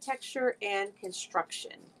 Architecture and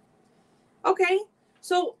construction. Okay,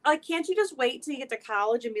 so like, can't you just wait till you get to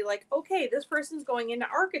college and be like, okay, this person's going into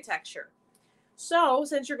architecture. So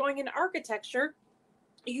since you're going into architecture,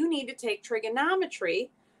 you need to take trigonometry,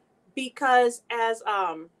 because as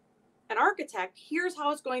an architect, here's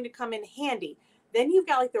how it's going to come in handy. Then you've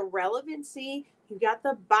got like the relevancy, you've got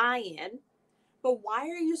the buy-in, but why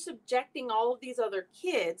are you subjecting all of these other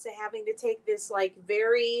kids to having to take this like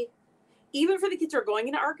very, even for the kids who are going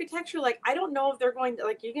into architecture, like, I don't know if they're going to,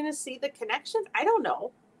 like, you're going to see the connections. I don't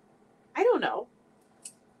know.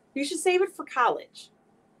 You should save it for college.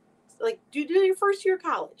 Like, do your first year of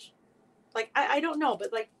college. Like, I don't know,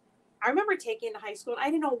 but like, I remember taking it in high school and I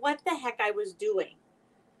didn't know what the heck I was doing.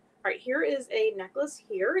 All right, here is a necklace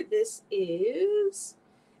here. This is,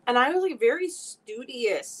 and I was like very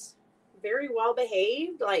studious, very well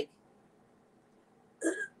behaved, like,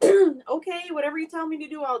 okay, whatever you tell me to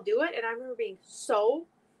do, I'll do it. And I remember being so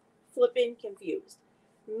flipping confused.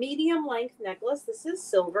 Medium length necklace. This is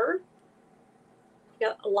silver.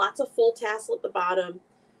 Got lots of full tassel at the bottom.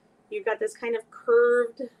 You've got this kind of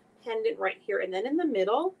curved pendant right here. And then in the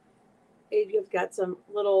middle, you've got some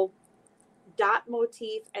little dot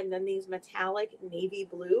motif and then these metallic navy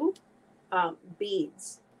blue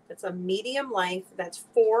beads. That's a medium length. That's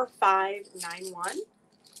 4591.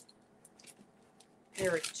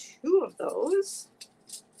 There are 2 of those.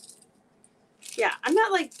 Yeah, I'm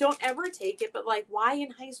not like, don't ever take it, but like, why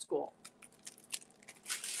in high school?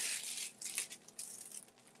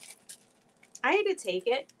 I had to take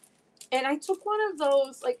it, and I took one of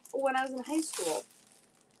those like when I was in high school.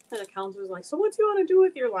 And the counselor was like, so what do you want to do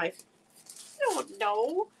with your life? I don't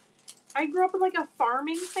know. I grew up in like a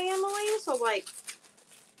farming family, so like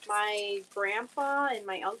my grandpa and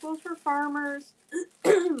my uncles were farmers.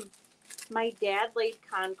 My dad laid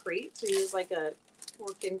concrete, so he was like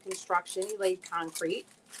worked in construction. He laid concrete.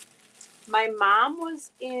 My mom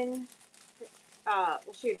was in,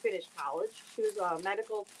 she had finished college. She was a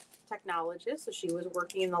medical technologist, so she was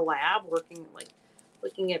working in the lab, working like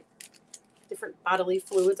looking at different bodily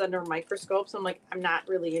fluids under a microscope. So I'm like, I'm not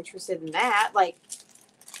really interested in that. Like,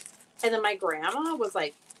 and then my grandma was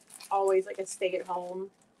like always like a stay-at-home,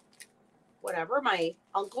 whatever. My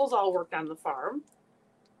uncles all worked on the farm.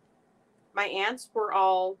 My aunts were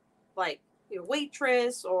all like,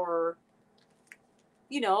 waitress or,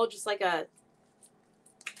 just like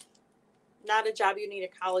not a job you need a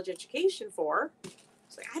college education for.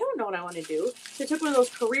 It's like, I don't know what I want to do. So I took one of those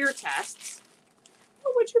career tests.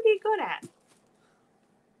 What would you be good at?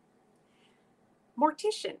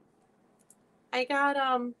 Mortician. I got,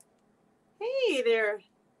 hey there.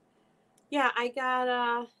 Yeah, I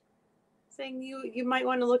got, saying you might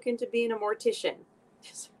want to look into being a mortician.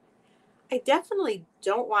 I definitely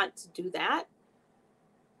don't want to do that.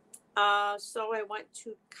 So I went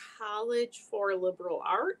to college for liberal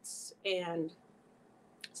arts and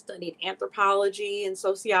studied anthropology and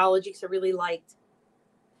sociology because I really liked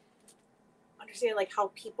understanding like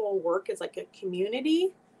how people work as like a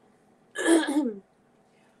community.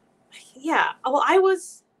 Yeah. Well, I wouldn't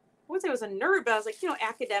say I was a nerd, but I was like,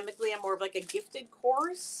 academically, I'm more of like a gifted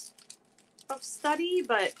course of study,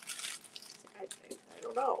 but I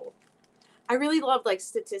don't know. I really loved like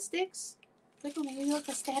statistics. Like, well, maybe like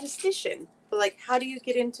a statistician. But like, how do you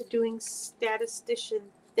get into doing statistician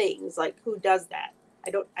things? Like, who does that?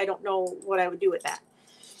 I don't know what I would do with that.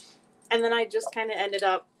 And then I just kind of ended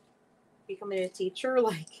up becoming a teacher,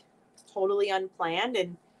 like totally unplanned,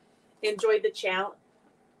 and enjoyed the challenge.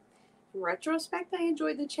 In retrospect, I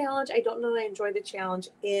enjoyed the challenge. I don't know that I enjoyed the challenge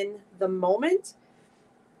in the moment.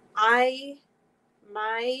 My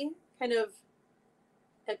kind of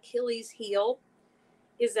Achilles heel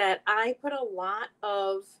is that I put a lot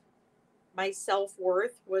of my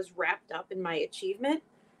self-worth was wrapped up in my achievement.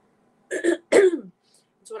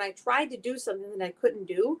 So when I tried to do something that I couldn't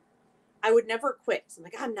do, I would never quit. So I'm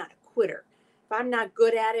like, I'm not a quitter. If I'm not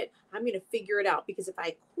good at it, I'm going to figure it out. Because if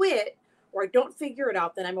I quit or I don't figure it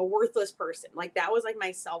out, then I'm a worthless person. Like, that was like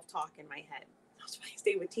my self-talk in my head. That's why I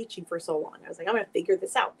stayed with teaching for so long. I was like, I'm going to figure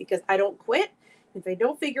this out because I don't quit. If I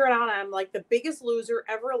don't figure it out, I'm like the biggest loser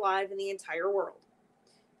ever alive in the entire world.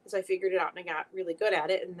 So I figured it out and I got really good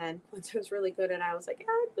at it. And then once I was really good at it, I was like,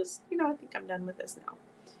 I think I'm done with this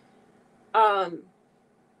now.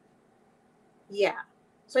 Yeah.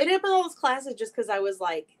 So I ended up in all those classes just because I was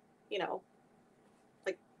like,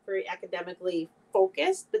 like very academically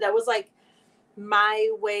focused. But that was like my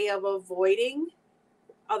way of avoiding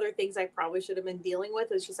other things I probably should have been dealing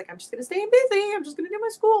with. It was just like, I'm just going to stay busy. I'm just going to do my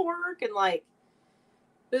schoolwork. And like,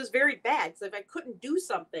 it was very bad. So if I couldn't do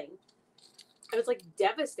something, I was like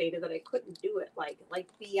devastated that I couldn't do it. Like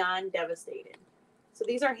beyond devastated. So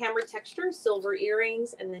these are hammer texture, silver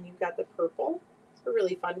earrings. And then you've got the purple. It's a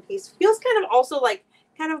really fun piece. Feels kind of also like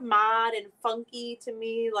kind of mod and funky to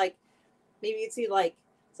me. Like maybe you'd see like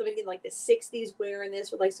somebody in like the 60s wearing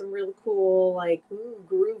this with like some real cool, like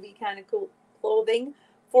groovy kind of cool clothing.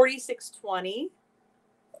 $46.20.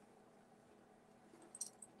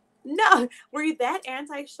 No, were you that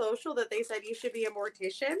antisocial that they said you should be a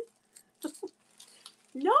mortician?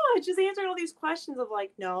 No, I just answered all these questions of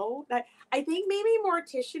like, no. I think maybe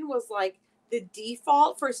mortician was like the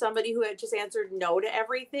default for somebody who had just answered no to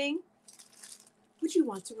everything. Would you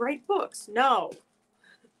want to write books? No.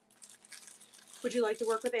 Would you like to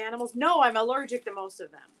work with animals? No, I'm allergic to most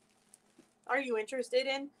of them. Are you interested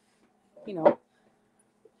in,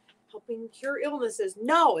 helping cure illnesses?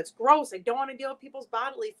 No, it's gross. I don't want to deal with people's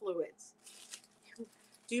bodily fluids.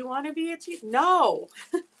 Do you want to be a teacher? No.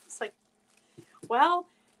 It's like, well,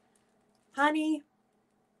 honey,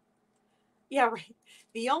 yeah, right.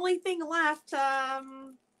 The only thing left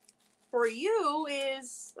for you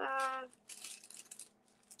is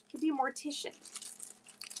to be a mortician.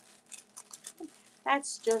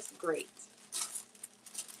 That's just great.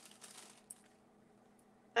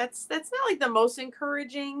 That's not like the most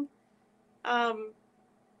encouraging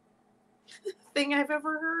thing I've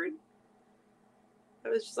ever heard. I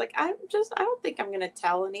was just like, I don't think I'm gonna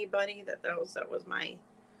tell anybody that those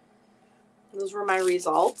were my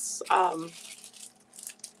results.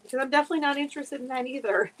 Because I'm definitely not interested in that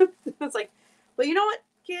either. It's like, well, you know what,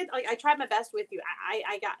 kid? Like, I tried my best with you.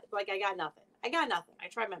 I got nothing. I got nothing. I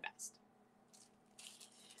tried my best.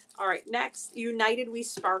 All right, next, United We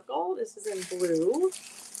Sparkle. This is in blue.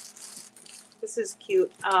 This is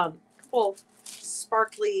cute. Couple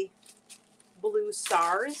sparkly blue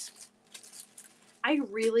stars. I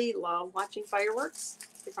really love watching fireworks.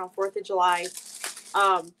 Like on 4th of July.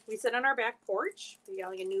 We sit on our back porch. We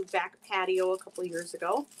got like a new back patio a couple years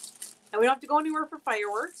ago. And we don't have to go anywhere for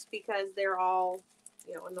fireworks because they're all,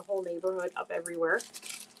 in the whole neighborhood, up everywhere.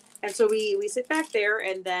 And so we sit back there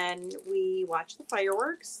and then we watch the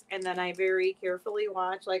fireworks. And then I very carefully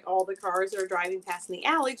watch like all the cars that are driving past in the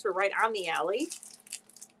alley. So we're right on the alley.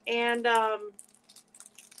 And,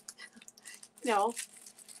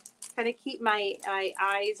 kind of keep my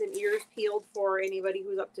eyes and ears peeled for anybody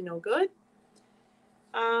who's up to no good.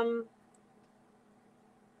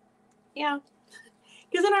 Yeah.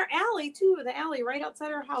 Because in our alley, too, the alley right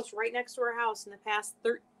outside our house, right next to our house in the past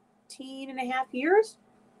 13 and a half years,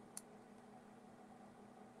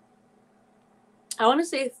 I want to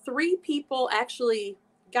say 3 people actually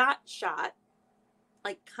got shot,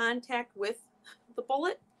 like contact with the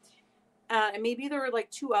bullet. And maybe there were like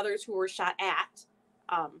 2 others who were shot at,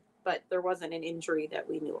 but there wasn't an injury that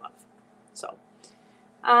we knew of. So,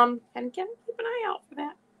 and keep an eye out for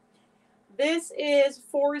that. This is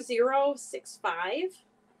 4065.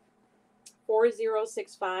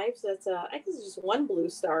 4065. So that's I guess it's just one blue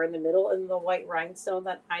star in the middle and the white rhinestones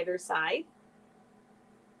on either side.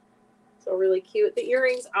 So really cute. The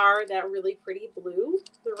earrings are that really pretty blue.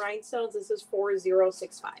 The rhinestones, this is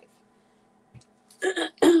 4065.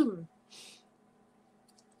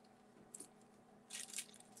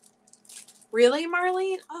 Really,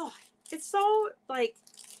 Marlene? Oh, it's so like,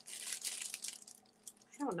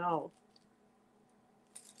 I don't know.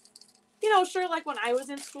 Sure, like when I was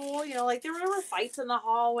in school, like there were fights in the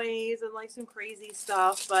hallways and like some crazy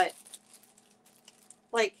stuff, but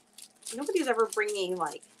like nobody's ever bringing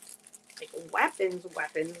like weapons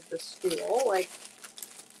to school. Like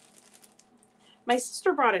my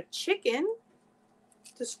sister brought a chicken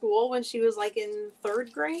to school when she was like in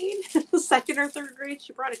 3rd grade, 2nd or 3rd grade.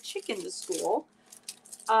 She brought a chicken to school.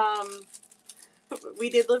 We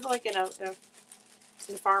did live like in a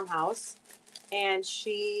farmhouse. And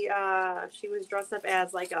she was dressed up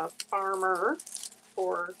as like a farmer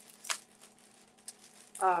for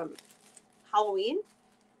Halloween.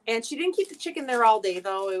 And she didn't keep the chicken there all day,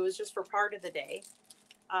 though. It was just for part of the day.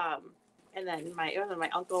 And then my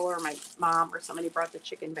uncle or my mom or somebody brought the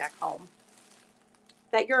chicken back home.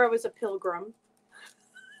 That year I was a pilgrim.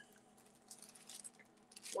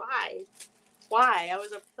 Why? I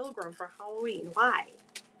was a pilgrim for Halloween. Why?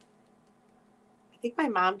 I think my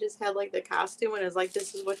mom just had like the costume and was like,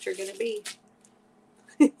 this is what you're going to be.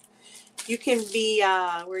 You can be,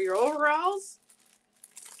 wear your overalls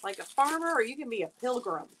like a farmer, or you can be a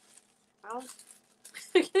pilgrim. Well,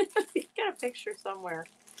 I got a picture somewhere.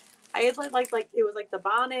 I had like it was like the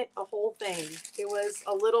bonnet, a whole thing. It was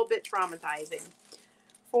a little bit traumatizing.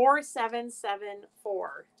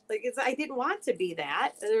 4774. Like I didn't want to be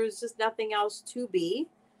that. There was just nothing else to be.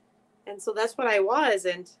 And so that's what I was.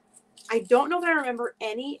 And I don't know that I remember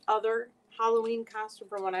any other Halloween costume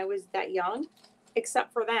from when I was that young,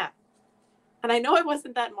 except for that. And I know it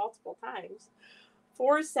wasn't that multiple times,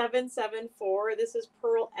 4774. This is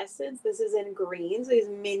Pearl Essence. This is in green. So these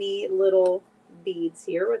mini little beads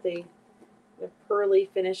here with a pearly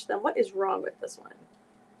finish. Then what is wrong with this one?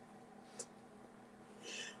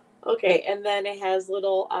 Okay, and then it has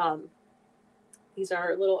little, these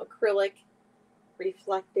are little acrylic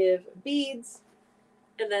reflective beads,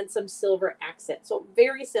 and then some silver accent. So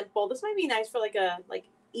very simple. This might be nice for like a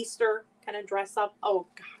Easter kind of dress up. Oh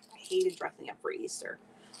God, I hated dressing up for Easter.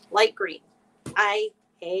 Light green. I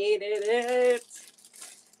hated it.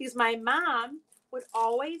 Because my mom would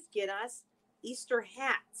always get us Easter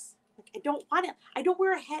hats. Like, I don't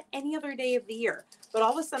wear a hat any other day of the year. But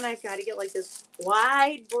all of a sudden I've got to get like this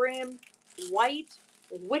wide brim, white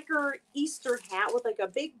wicker Easter hat with like a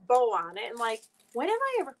big bow on it. And like, when have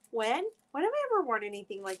I ever worn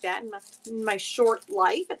anything like that in my short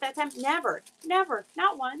life at that time? Never,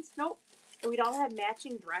 not once. Nope. And we'd all have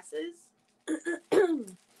matching dresses.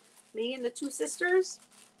 Me and the two sisters.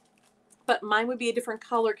 But mine would be a different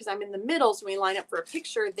color because I'm in the middle. So when we line up for a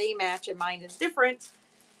picture, they match and mine is different.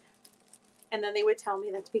 And then they would tell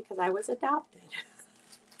me that's because I was adopted.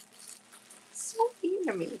 So mean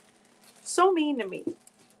to me. So mean to me.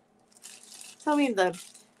 Tell me the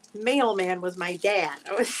mailman was my dad.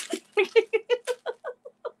 I was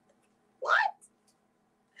what?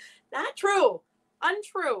 Not true.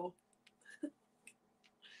 Untrue.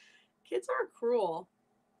 Kids are cruel.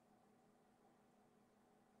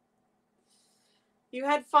 You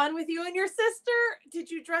had fun with you and your sister?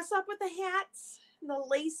 Did you dress up with the hats and the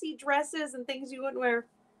lacy dresses and things you wouldn't wear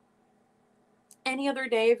any other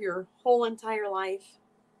day of your whole entire life?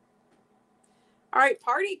 All right,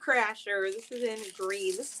 Party Crasher. This is in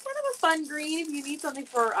green. This is kind of a fun green if you need something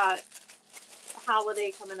for a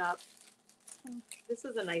holiday coming up. This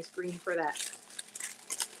is a nice green for that.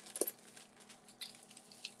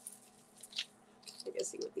 I guess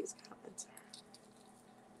see what these comments are.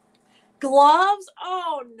 Gloves?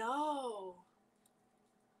 Oh no.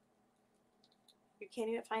 You can't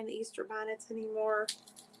even find the Easter bonnets anymore.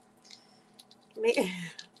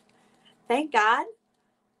 Thank God.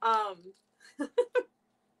 I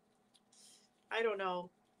don't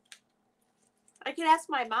know. I could ask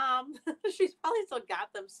my mom. She's probably still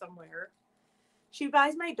got them somewhere. She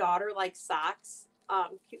buys my daughter like socks.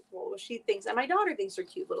 Cute, well, she thinks, and my daughter thinks they're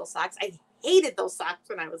cute little socks. I hated those socks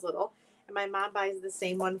when I was little. And my mom buys the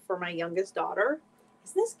same one for my youngest daughter.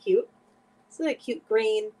 Isn't this cute? This is a cute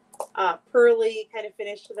green, pearly kind of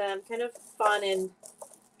finish to them. Kind of fun and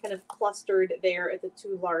kind of clustered there at the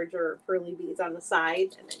two larger pearly beads on the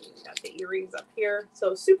side. And then you got the earrings up here.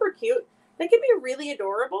 So super cute. That can be really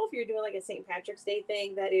adorable if you're doing like a St. Patrick's Day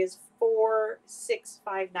thing. That is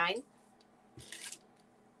 4659.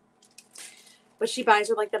 But she buys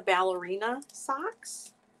her like the ballerina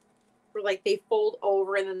socks where like they fold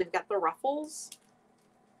over and then they've got the ruffles.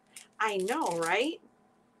 I know, right?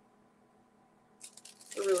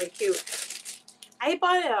 They're really cute. I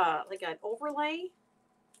bought like an overlay.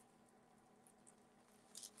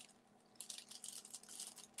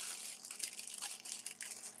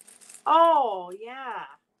 Oh, yeah.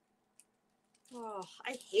 Oh,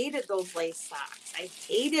 I hated those lace socks. I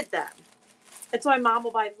hated them. That's why mom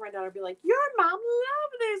will buy them for my daughter and be like, your mom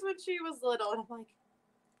loved these when she was little. And I'm like,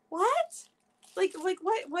 what? Like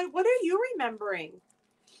what are you remembering?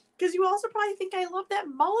 Because you also probably think I love that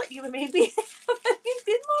mullet you made me have. You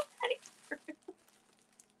didn't love that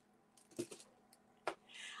either.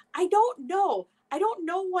 I don't know. I don't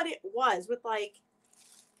know what it was with like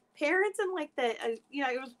parents and like the, you know,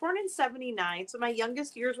 I was born in 79. So my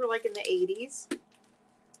youngest years were like in the 80s.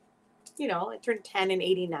 You know, I turned 10 in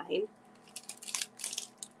 89.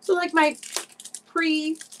 So like my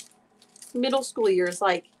pre-middle school years,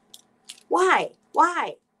 like, why?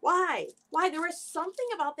 There was something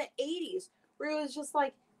about the 80s where it was just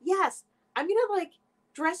like, yes, I'm going to like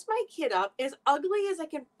dress my kid up as ugly as I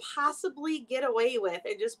can possibly get away with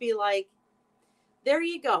and just be like, there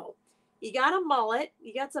you go. You got a mullet.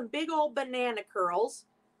 You got some big old banana curls.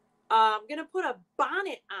 I'm going to put a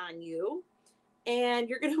bonnet on you and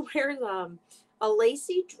you're going to wear a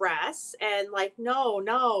lacy dress and like, no.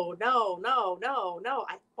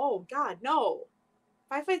 Oh God, no.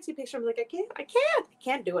 If I find a picture, I'm like, I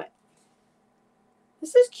can't do it.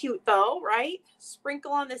 This is cute though, right?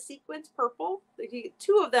 Sprinkle on the sequins purple. You get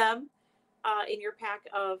two of them in your pack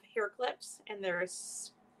of hair clips, and they're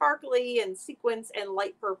sparkly and sequins and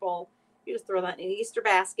light purple. You just throw that in an Easter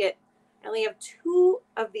basket. I only have two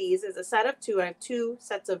of these as a set of two. I have two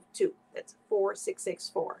sets of two. That's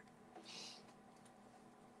 4664.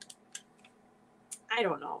 I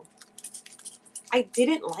don't know. I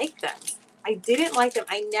didn't like them.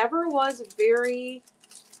 I never was very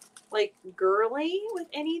like girly with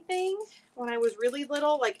anything when I was really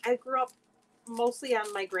little. Like I grew up mostly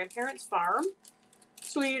on my grandparents' farm.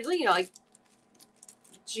 So we usually, like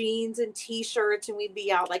jeans and t-shirts, and we'd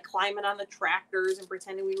be out like climbing on the tractors and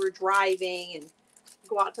pretending we were driving, and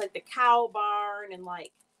go out to like the cow barn and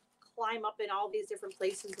like climb up in all these different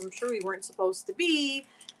places I'm sure we weren't supposed to be,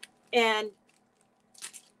 and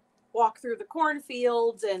walk through the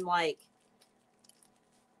cornfields and like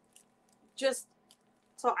just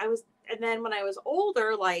so I was. And then when I was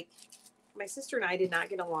older, like my sister and I did not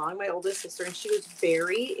get along, my oldest sister, and she was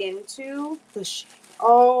very into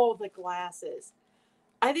the glasses.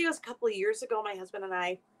 I think it was a couple of years ago, my husband and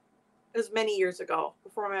I, it was many years ago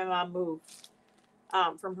before my mom moved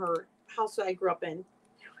from her house that I grew up in.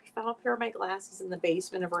 We found a pair of my glasses in the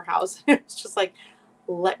basement of her house. It was just like,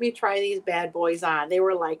 let me try these bad boys on. They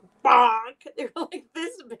were like, bonk. They were like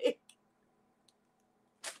this big.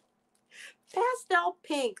 Pastel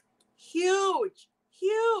pink. Huge.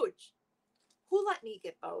 Huge. Who let me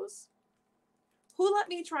get those? Who let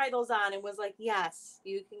me try those on and was like, yes,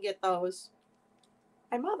 you can get those?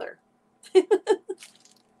 My mother.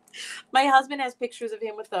 My husband has pictures of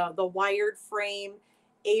him with the wired frame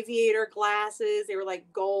aviator glasses. They were like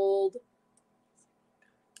gold.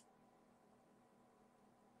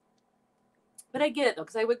 But I get it though,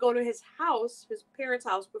 because I would go to his house, his parents'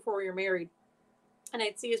 house before we were married, and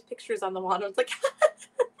I'd see his pictures on the wall. And I was like,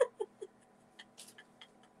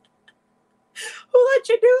 who let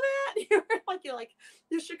you do that? You're like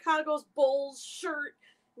the Chicago's Bulls shirt.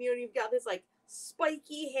 You've got this like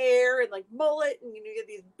spiky hair and like mullet, and you get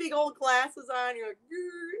these big old glasses on. You're like,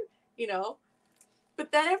 But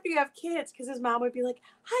then after you have kids, because his mom would be like,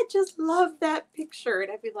 I just love that picture. And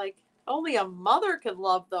I'd be like, only a mother could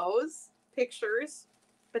love those pictures.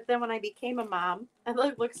 But then when I became a mom, I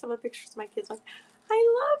look at some of the pictures of my kids, like,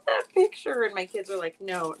 I love that picture. And my kids are like,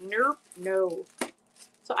 no, nope, no.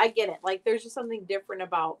 So I get it. Like, there's just something different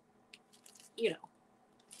about,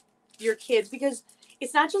 your kids. Because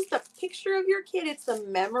it's not just the picture of your kid, it's the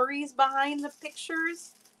memories behind the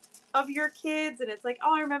pictures of your kids. And it's like,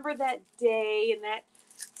 oh, I remember that day and that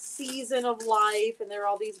season of life, and there are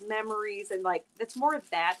all these memories, and like it's more of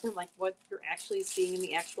that than like what you're actually seeing in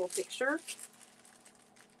the actual picture.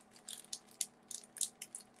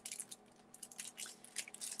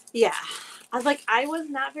 Yeah, I was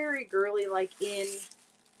not very girly, like in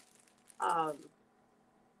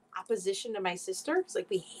opposition to my sister. It's like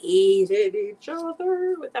we hated each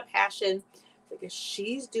other with a passion. Like if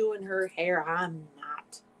she's doing her hair, I'm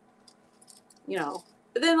not.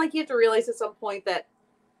 But then like you have to realize at some point that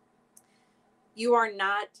you are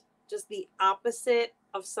not just the opposite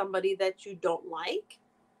of somebody that you don't like.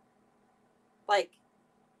 Like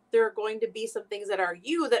there are going to be some things that are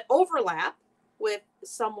you that overlap with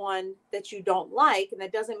someone that you don't like. And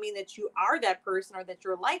that doesn't mean that you are that person or that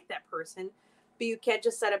you're like that person. But you can't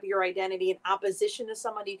just set up your identity in opposition to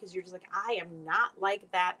somebody because you're just like, I am not like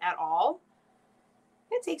that at all.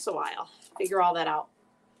 It takes a while to figure all that out.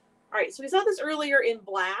 All right, so we saw this earlier in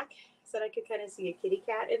black. Said I could kind of see a kitty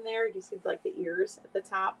cat in there. You see like the ears at the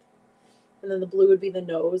top. And then the blue would be the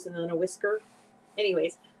nose and then a whisker.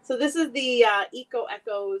 Anyways, so this is the Eco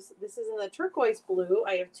Echoes. This is in the turquoise blue.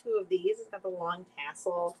 I have two of these. It's got the long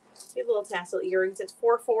tassel. These little tassel earrings. It's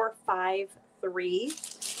 4453.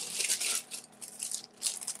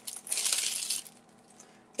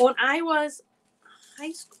 When I was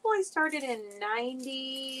high school, I started in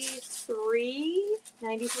 93,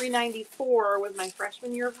 94 was my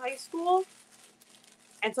freshman year of high school.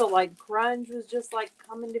 And so like grunge was just like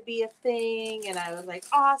coming to be a thing. And I was like,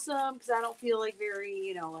 awesome. Because I don't feel like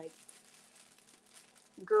very, like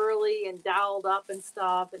girly and dolled up and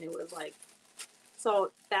stuff. And it was like, so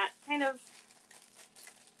that kind of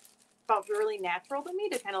felt really natural to me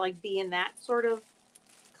to kind of like be in that sort of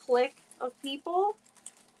clique of people.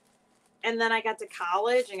 And then I got to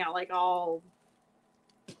college and got like all,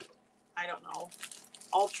 I don't know,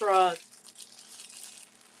 ultra,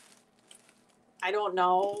 I don't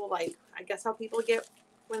know, like I guess how people get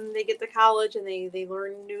when they get to college and they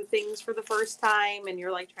learn new things for the first time, and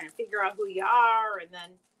you're like trying to figure out who you are, and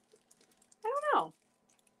then I don't know.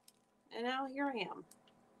 And now here I am.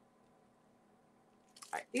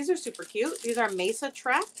 All right, these are super cute. These are Mesa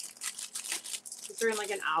Trek. These are in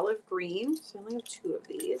like an olive green. So I only have two of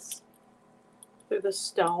these. They're the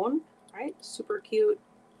stone, right? Super cute.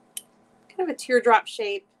 Kind of a teardrop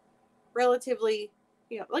shape, relatively,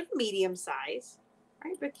 like medium size,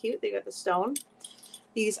 right? But cute. They got the stone.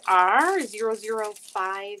 These are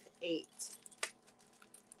 0058.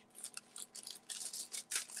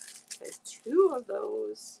 There's two of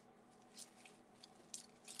those.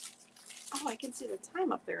 Oh, I can see the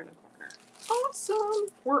time up there in the corner. Awesome.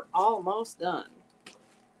 We're almost done.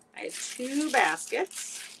 I had 2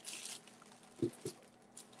 baskets.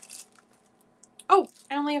 Oh,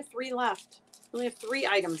 I only have 3 left. I only have 3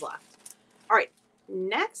 items left. All right,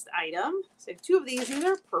 next item. So I have 2 of these. These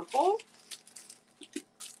are purple.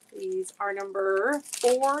 These are number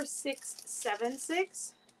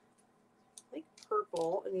 4676. I like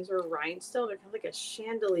purple, and these are rhinestone. They're kind of like a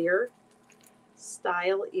chandelier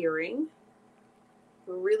style earring.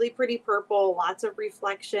 Really pretty purple, lots of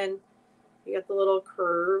reflection. You got the little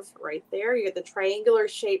curve right there. You got the triangular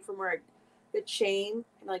shape from where the chain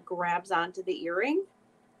kind of like grabs onto the earring.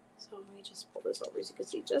 So let me just pull this over so you can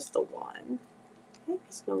see just the one. Okay,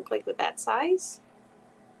 it's going to look like with that size.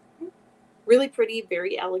 Okay. Really pretty,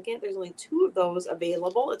 very elegant. There's only 2 of those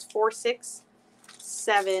available. It's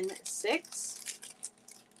 4676.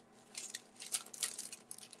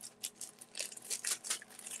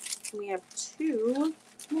 We have 2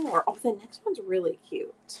 more. Oh, the next one's really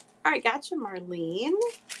cute. All right, gotcha, Marlene.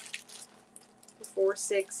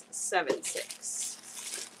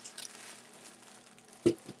 4676.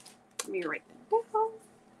 Let me write that down.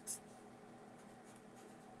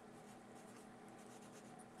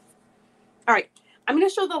 All right, I'm going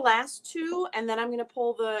to show the last 2, and then I'm going to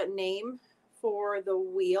pull the name for the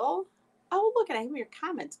wheel. Oh, look, and I have your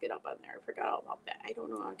comments get up on there. I forgot all about that. I don't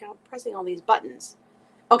know. I'm pressing all these buttons.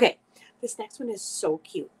 Okay, this next one is so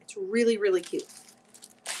cute. It's really, really cute.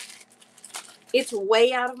 It's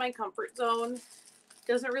way out of my comfort zone.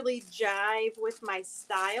 Doesn't really jive with my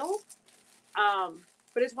style.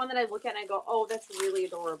 But it's one that I look at and I go, oh, that's really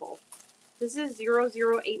adorable. This is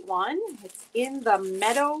 0081. It's in the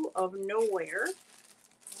Meadow of Nowhere.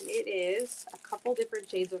 And it is a couple different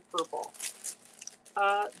shades of purple.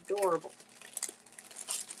 Adorable.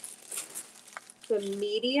 It's a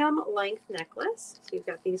medium length necklace. So you've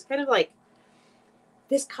got these kind of like,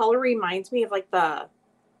 this color reminds me of like the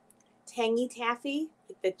Tangy Taffy,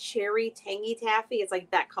 like the cherry Tangy Taffy. It's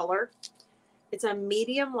like that color. It's a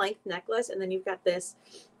medium length necklace, and then you've got this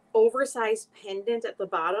oversized pendant at the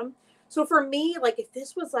bottom. So for me, like if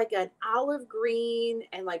this was like an olive green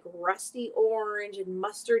and like rusty orange and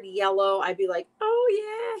mustard yellow, I'd be like,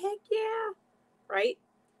 oh yeah, heck yeah, right?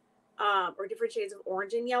 Or different shades of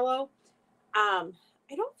orange and yellow. I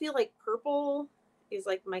don't feel like purple is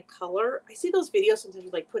like my color. I see those videos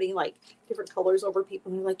sometimes like putting like different colors over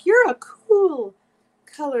people, and they're like, you're a cool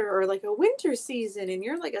color, or like a winter season and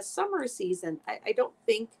you're like a summer season. I don't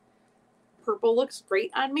think purple looks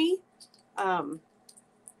great on me.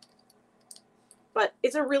 But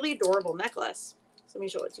it's a really adorable necklace. So let me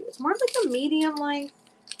show it to you. It's more like a medium length.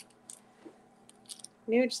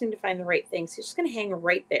 Maybe I just need to find the right thing. So it's just going to hang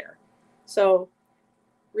right there. So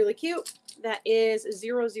really cute. That is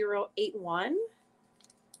 0081.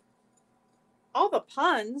 All the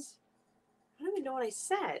puns. I don't even know what I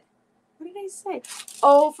said. What did I say?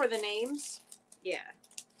 Oh, for the names? Yeah.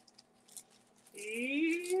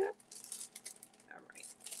 Yeah. All right.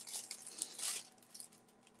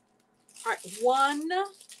 All right. One.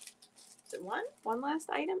 Is it one? One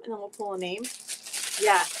last item, and then we'll pull a name.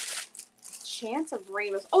 Yeah. Chance of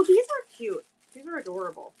Rainbows. Oh, these are cute. These are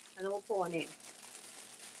adorable. And then we'll pull a name.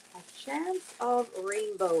 A Chance of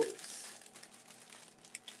Rainbows.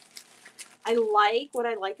 What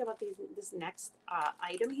I like about this next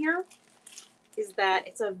item here is that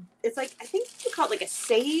it's like, I think you call it like a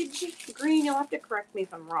sage green. You'll have to correct me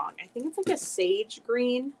if I'm wrong. I think it's like a sage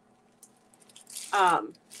green.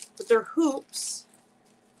 But they're hoops,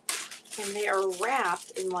 and they are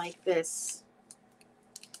wrapped in like this.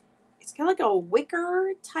 It's kind of like a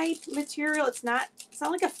wicker type material. It's not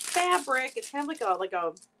like a fabric. It's kind of like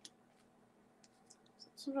a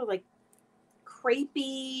sort of like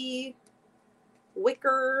crepey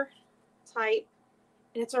wicker type.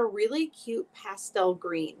 And it's a really cute pastel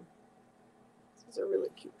green. This is a really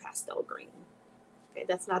cute pastel green. Okay,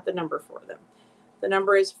 that's not the number for them. The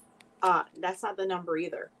number is, that's not the number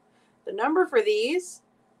either. The number for these,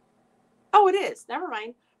 oh, it is. Never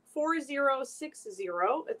mind. 4060,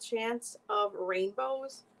 A Chance of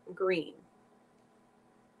Rainbows green.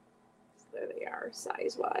 So there they are,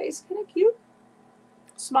 size-wise. Kind of cute.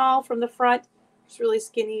 Small from the front. Just really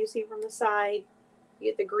skinny, you see from the side. You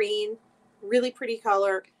get the green. Really pretty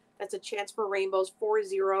color. That's A Chance for Rainbows,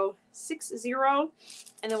 4060. And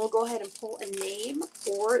then we'll go ahead and pull a name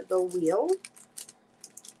for the wheel.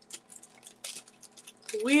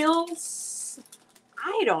 Wheels,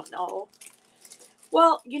 I don't know.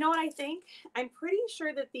 Well, you know what I think? I'm pretty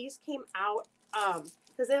sure that these came out,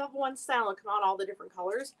 because they have one style and come out all the different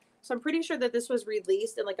colors. So I'm pretty sure that this was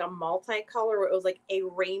released in like a multicolor where it was like a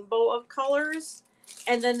rainbow of colors.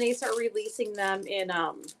 And then they start releasing them in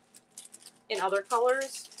other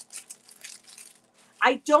colors.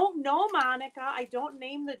 I don't know, Monica. I don't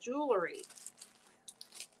name the jewelry.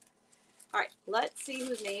 All right, let's see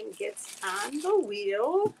whose name gets on the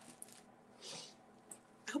wheel.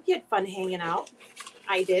 I hope you had fun hanging out.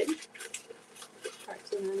 I did. All right,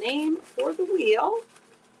 so the name for the wheel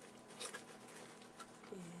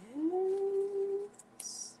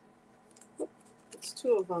is, it's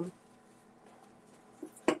two of them.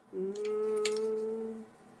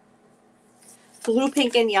 Blue,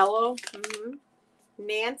 pink, and yellow.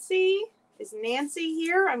 Nancy. Is Nancy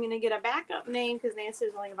here? I'm going to get a backup name because Nancy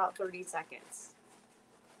is only about 30 seconds.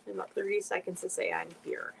 About 30 seconds to say I'm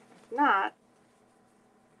here. If not,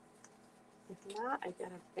 I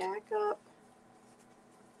got a backup.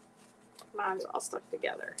 Come on, they're all stuck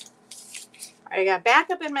together. All right, I got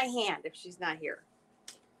backup in my hand if she's not here.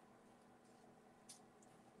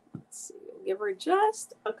 Let's see. We'll give her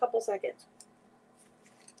just a couple seconds.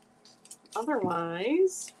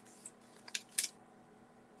 Otherwise,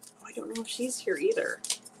 I don't know if she's here either.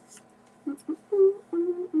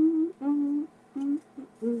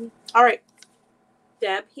 All right.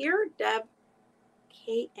 Deb here. Deb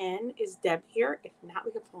KN. Is Deb here? If not,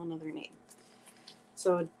 we can pull another name.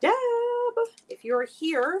 So Deb, if you're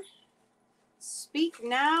here, speak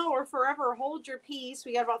now or forever hold your peace.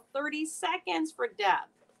 We got about 30 seconds for Deb.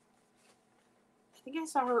 I think I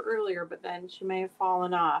saw her earlier, but then she may have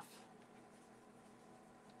fallen off.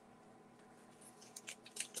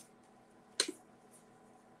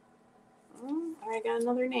 I got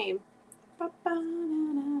another name.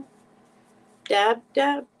 Deb.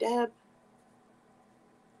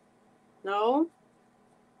 No?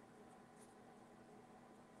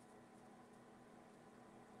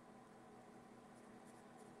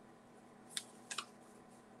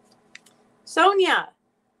 Sonia.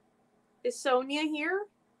 Is Sonia here?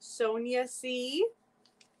 Sonia C.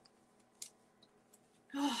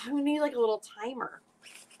 Oh, I'm going to need like a little timer.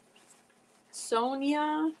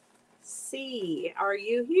 Sonia C. Are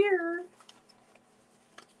you here?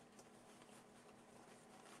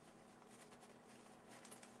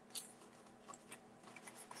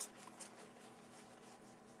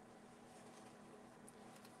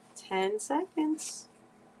 Ten seconds.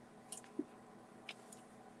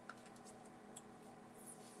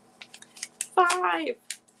 5.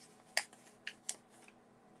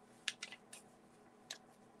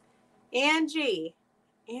 Angie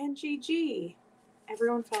G.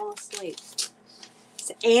 Everyone fell asleep.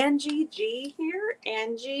 Is Angie G here?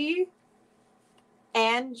 Angie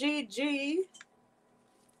G.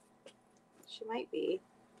 She might be.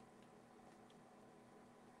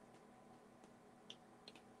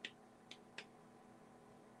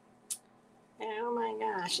 Oh my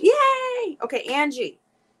gosh. Yay! Okay, Angie.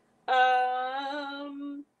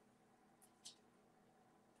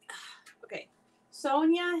 Okay.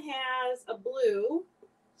 Sonia has a blue.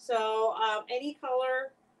 So any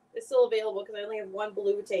color is still available because I only have one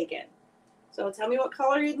blue taken. So tell me what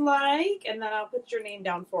color you'd like, and then I'll put your name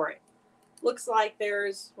down for it. Looks like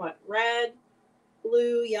there's, what, red,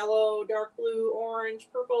 blue, yellow, dark blue, orange,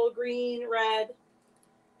 purple, green, red,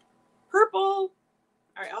 purple.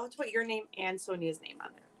 All right, I'll have to put your name and Sonia's name on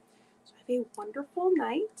there. So have a wonderful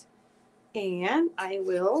night, and I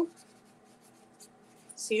will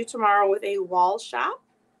see you tomorrow with a wall shop.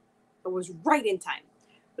 It was right in time.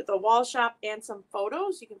 With a wall shop and some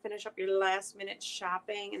photos, you can finish up your last minute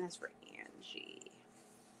shopping, and that's for Angie.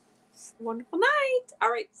 Wonderful night. All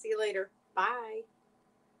right, see you later. Bye.